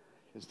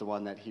is the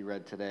one that he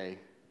read today,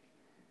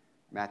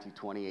 Matthew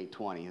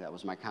 28:20. That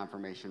was my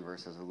confirmation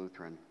verse as a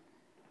Lutheran.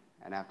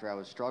 And after I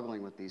was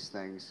struggling with these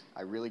things,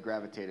 I really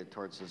gravitated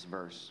towards this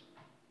verse.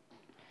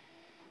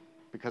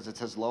 Because it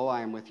says, lo,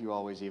 I am with you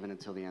always, even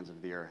until the ends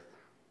of the earth.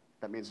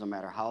 That means no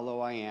matter how low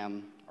I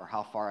am or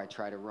how far I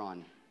try to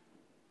run,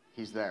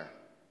 he's there.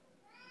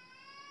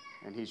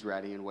 And he's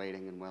ready and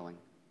waiting and willing.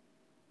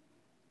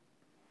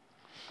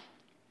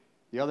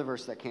 The other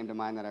verse that came to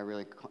mind that I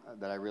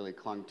really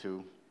clung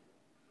to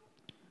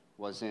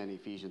was in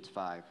Ephesians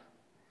 5,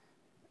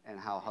 and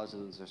how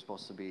husbands are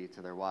supposed to be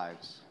to their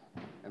wives.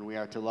 And we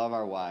are to love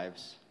our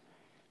wives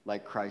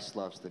like Christ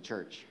loves the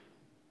church.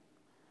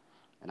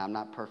 And I'm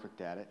not perfect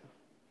at it,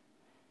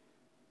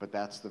 but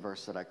that's the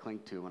verse that I cling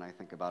to when I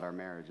think about our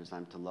marriage, is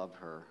I'm to love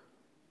her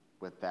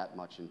with that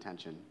much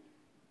intention.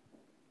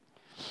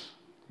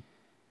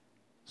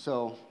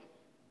 So,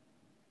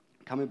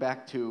 coming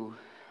back to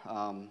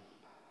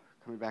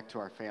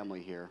our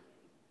family here,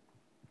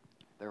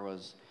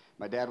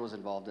 my dad was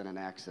involved in an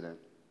accident.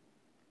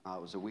 It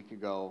was a week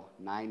ago,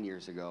 9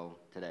 years ago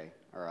today,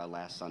 or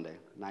last Sunday,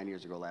 9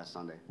 years ago last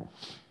Sunday.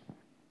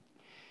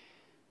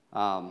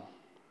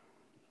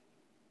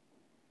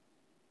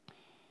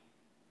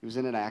 He was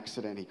in an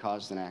accident. He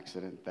caused an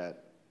accident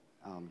that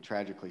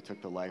tragically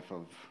took the life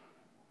of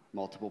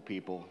multiple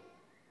people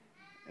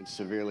and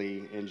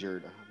severely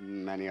injured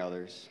many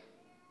others.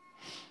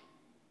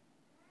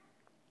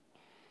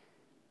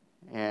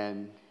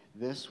 And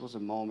this was a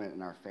moment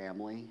in our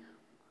family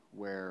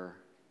where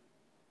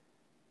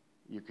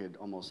you could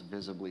almost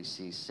visibly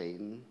see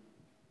Satan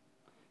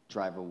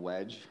drive a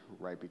wedge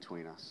right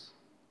between us.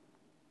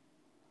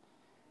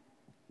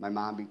 My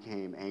mom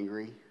became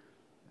angry,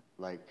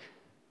 like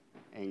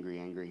angry.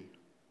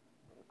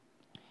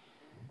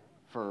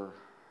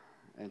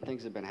 And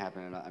things have been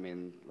happening. I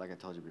mean, like I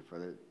told you before,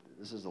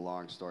 this is a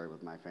long story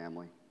with my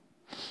family.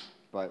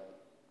 But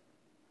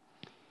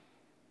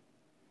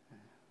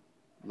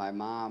my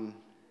mom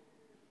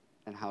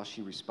and how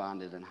she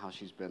responded and how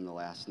she's been the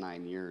last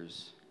 9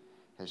 years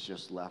has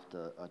just left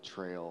a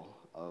trail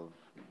of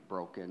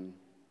broken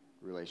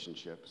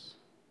relationships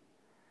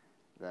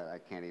that I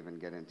can't even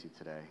get into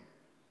today.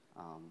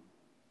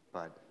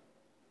 But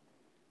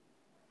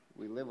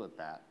we live with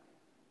that.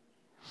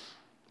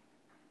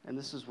 And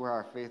this is where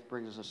our faith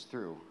brings us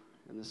through.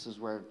 And this is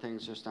where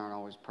things just aren't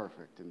always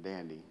perfect and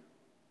dandy.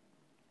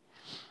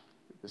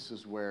 This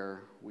is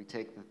where we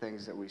take the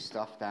things that we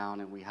stuff down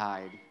and we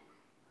hide,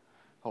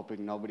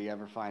 hoping nobody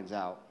ever finds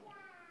out.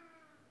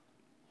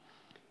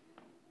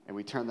 And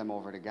we turn them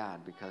over to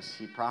God because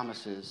he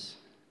promises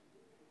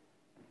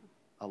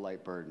a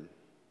light burden.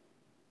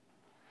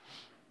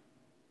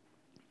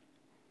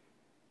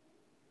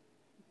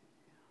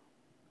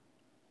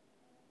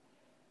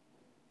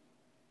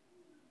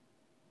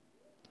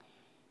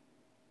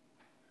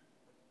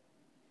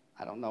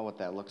 I don't know what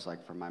that looks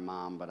like for my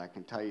mom, but I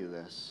can tell you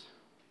this.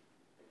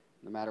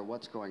 No matter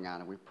what's going on,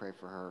 and we pray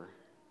for her,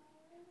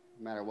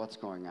 no matter what's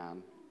going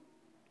on,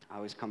 I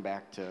always come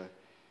back to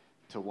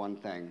one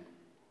thing,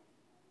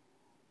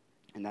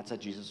 and that's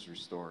that Jesus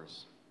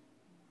restores.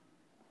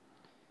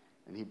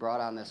 And he brought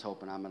on this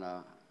hope, and I'm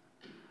gonna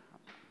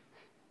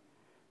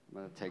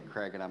take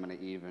Craig and I'm gonna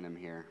even him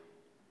here.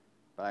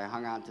 But I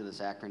hung on to this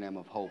acronym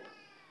of hope,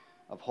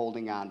 of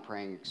holding on,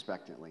 praying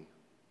expectantly.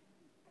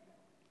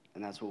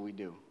 And that's what we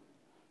do.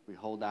 We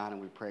hold on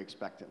and we pray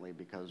expectantly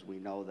because we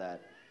know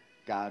that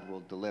God will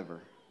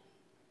deliver.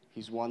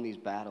 He's won these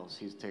battles.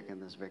 He's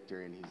taken this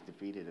victory and he's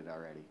defeated it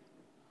already.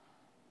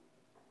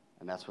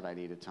 And that's what I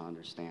needed to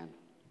understand.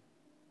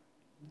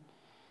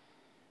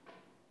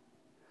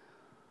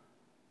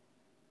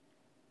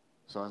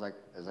 So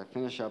as I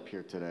finish up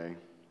here today,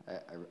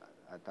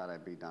 I thought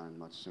I'd be done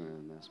much sooner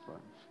than this, but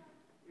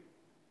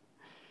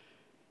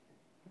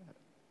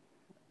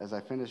as I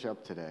finish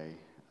up today,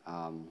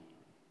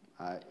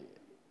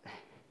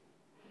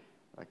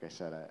 like I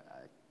said,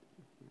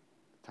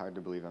 it's hard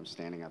to believe I'm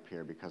standing up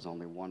here because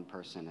only one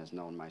person has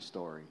known my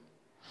story,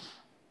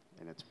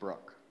 and it's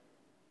Brooke.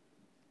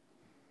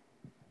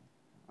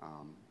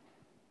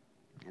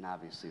 And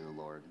obviously the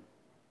Lord.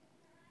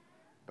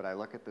 But I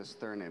look at this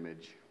third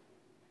image,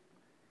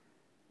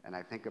 and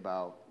I think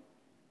about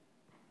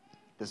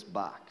this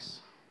box.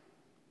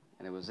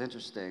 And it was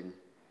interesting,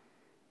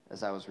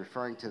 as I was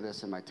referring to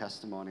this in my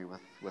testimony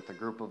with a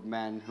group of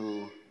men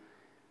who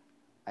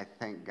I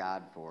thank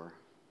God for.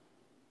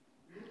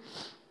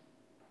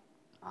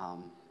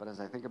 But as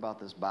I think about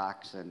this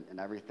box and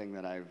everything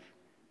that I've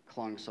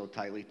clung so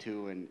tightly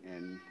to,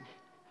 and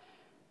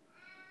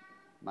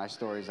my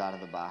story's out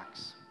of the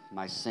box.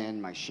 My sin,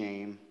 my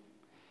shame,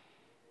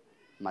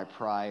 my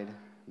pride,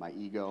 my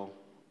ego,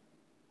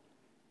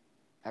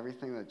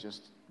 everything that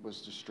just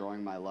was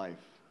destroying my life,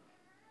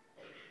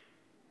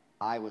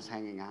 I was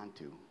hanging on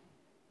to.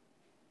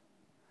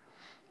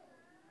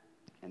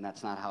 And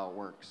that's not how it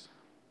works.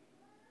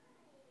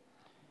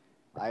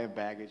 I have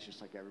baggage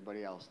just like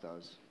everybody else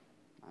does.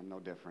 I'm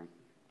no different.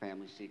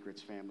 Family secrets,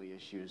 family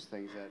issues,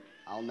 things that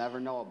I'll never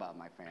know about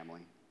my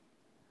family.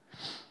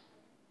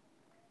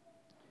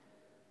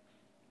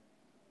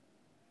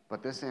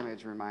 But this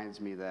image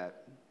reminds me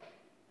that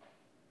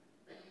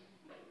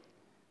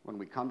when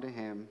we come to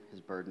him,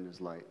 his burden is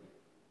light.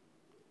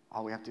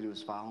 All we have to do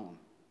is follow him.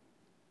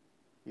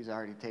 He's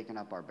already taken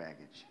up our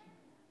baggage.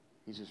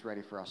 He's just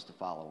ready for us to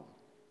follow him.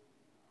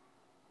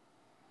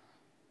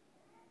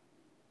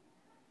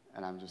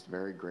 And I'm just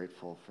very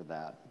grateful for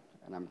that.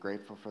 And I'm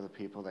grateful for the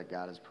people that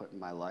God has put in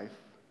my life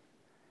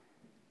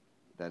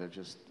that have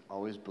just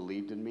always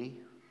believed in me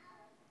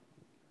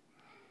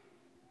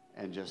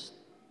and just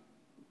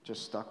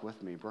stuck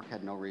with me. Brooke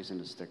had no reason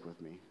to stick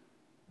with me.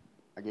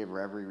 I gave her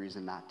every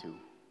reason not to.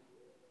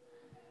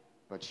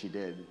 But she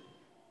did.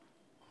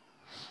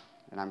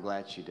 And I'm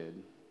glad she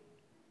did.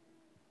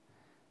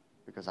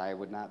 Because I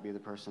would not be the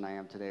person I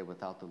am today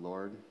without the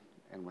Lord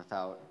and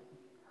without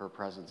her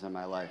presence in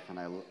my life. And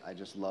I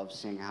just love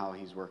seeing how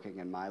he's working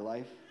in my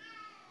life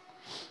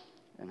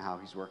and how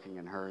he's working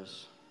in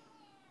hers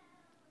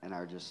and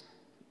our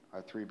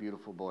three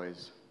beautiful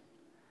boys.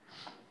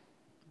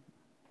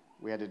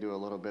 We had to do a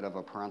little bit of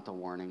a parental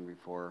warning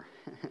before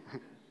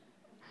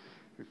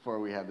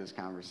we had this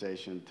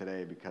conversation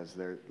today because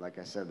like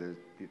I said,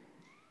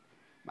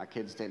 my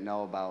kids didn't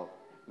know about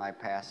my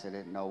past. They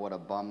didn't know what a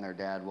bum their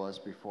dad was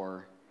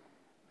before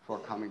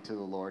coming to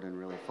the Lord and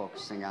really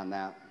focusing on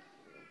that.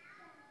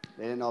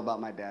 They didn't know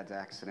about my dad's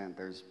accident.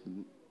 There's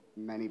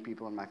many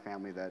people in my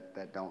family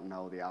that don't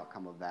know the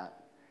outcome of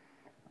that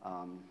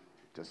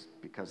just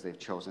because they've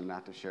chosen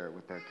not to share it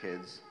with their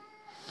kids.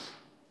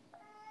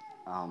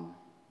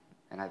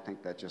 And I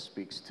think that just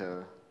speaks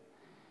to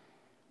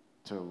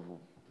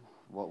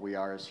what we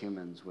are as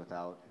humans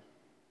without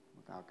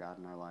God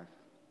in our life.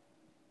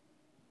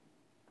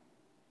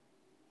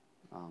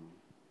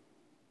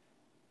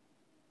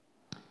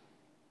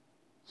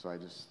 So I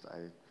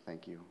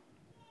thank you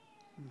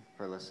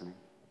for listening.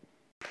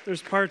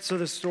 There's parts of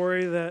the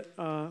story that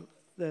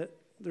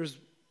there's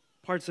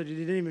parts that you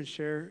didn't even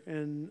share,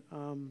 and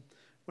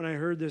when I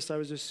heard this, I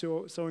was just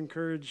so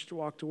encouraged,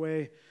 walked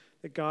away,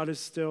 that God is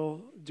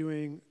still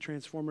doing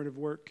transformative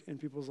work in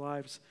people's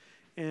lives.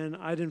 And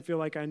I didn't feel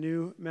like I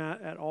knew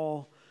Matt at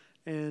all.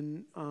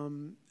 And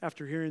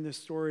after hearing this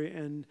story,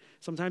 and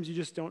sometimes you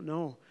just don't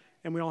know.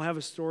 And we all have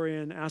a story,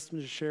 and asked him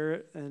to share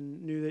it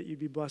and knew that you'd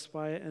be blessed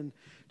by it. And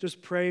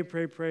just pray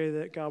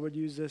that God would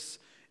use this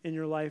in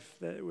your life,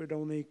 that it would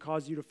only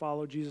cause you to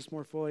follow Jesus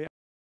more fully.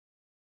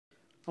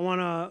 I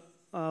want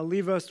to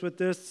leave us with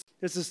this.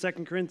 This is 2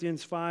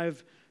 Corinthians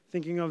 5,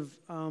 thinking of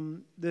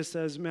this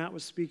as Matt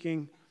was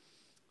speaking.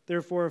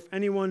 Therefore, if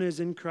anyone is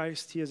in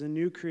Christ, he is a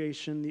new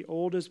creation. The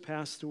old has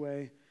passed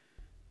away.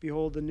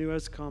 Behold, the new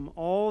has come.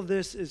 All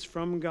this is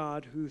from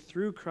God, who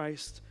through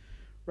Christ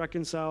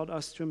reconciled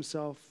us to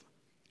himself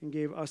and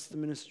gave us the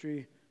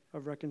ministry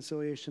of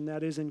reconciliation.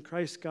 That is, in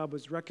Christ, God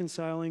was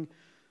reconciling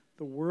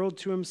the world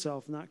to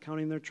himself, not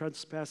counting their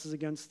trespasses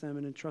against them,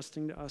 and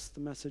entrusting to us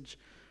the message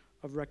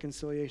of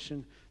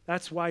reconciliation.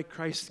 That's why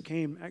Christ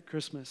came at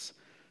Christmas,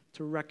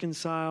 to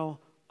reconcile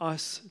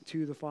us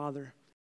to the Father.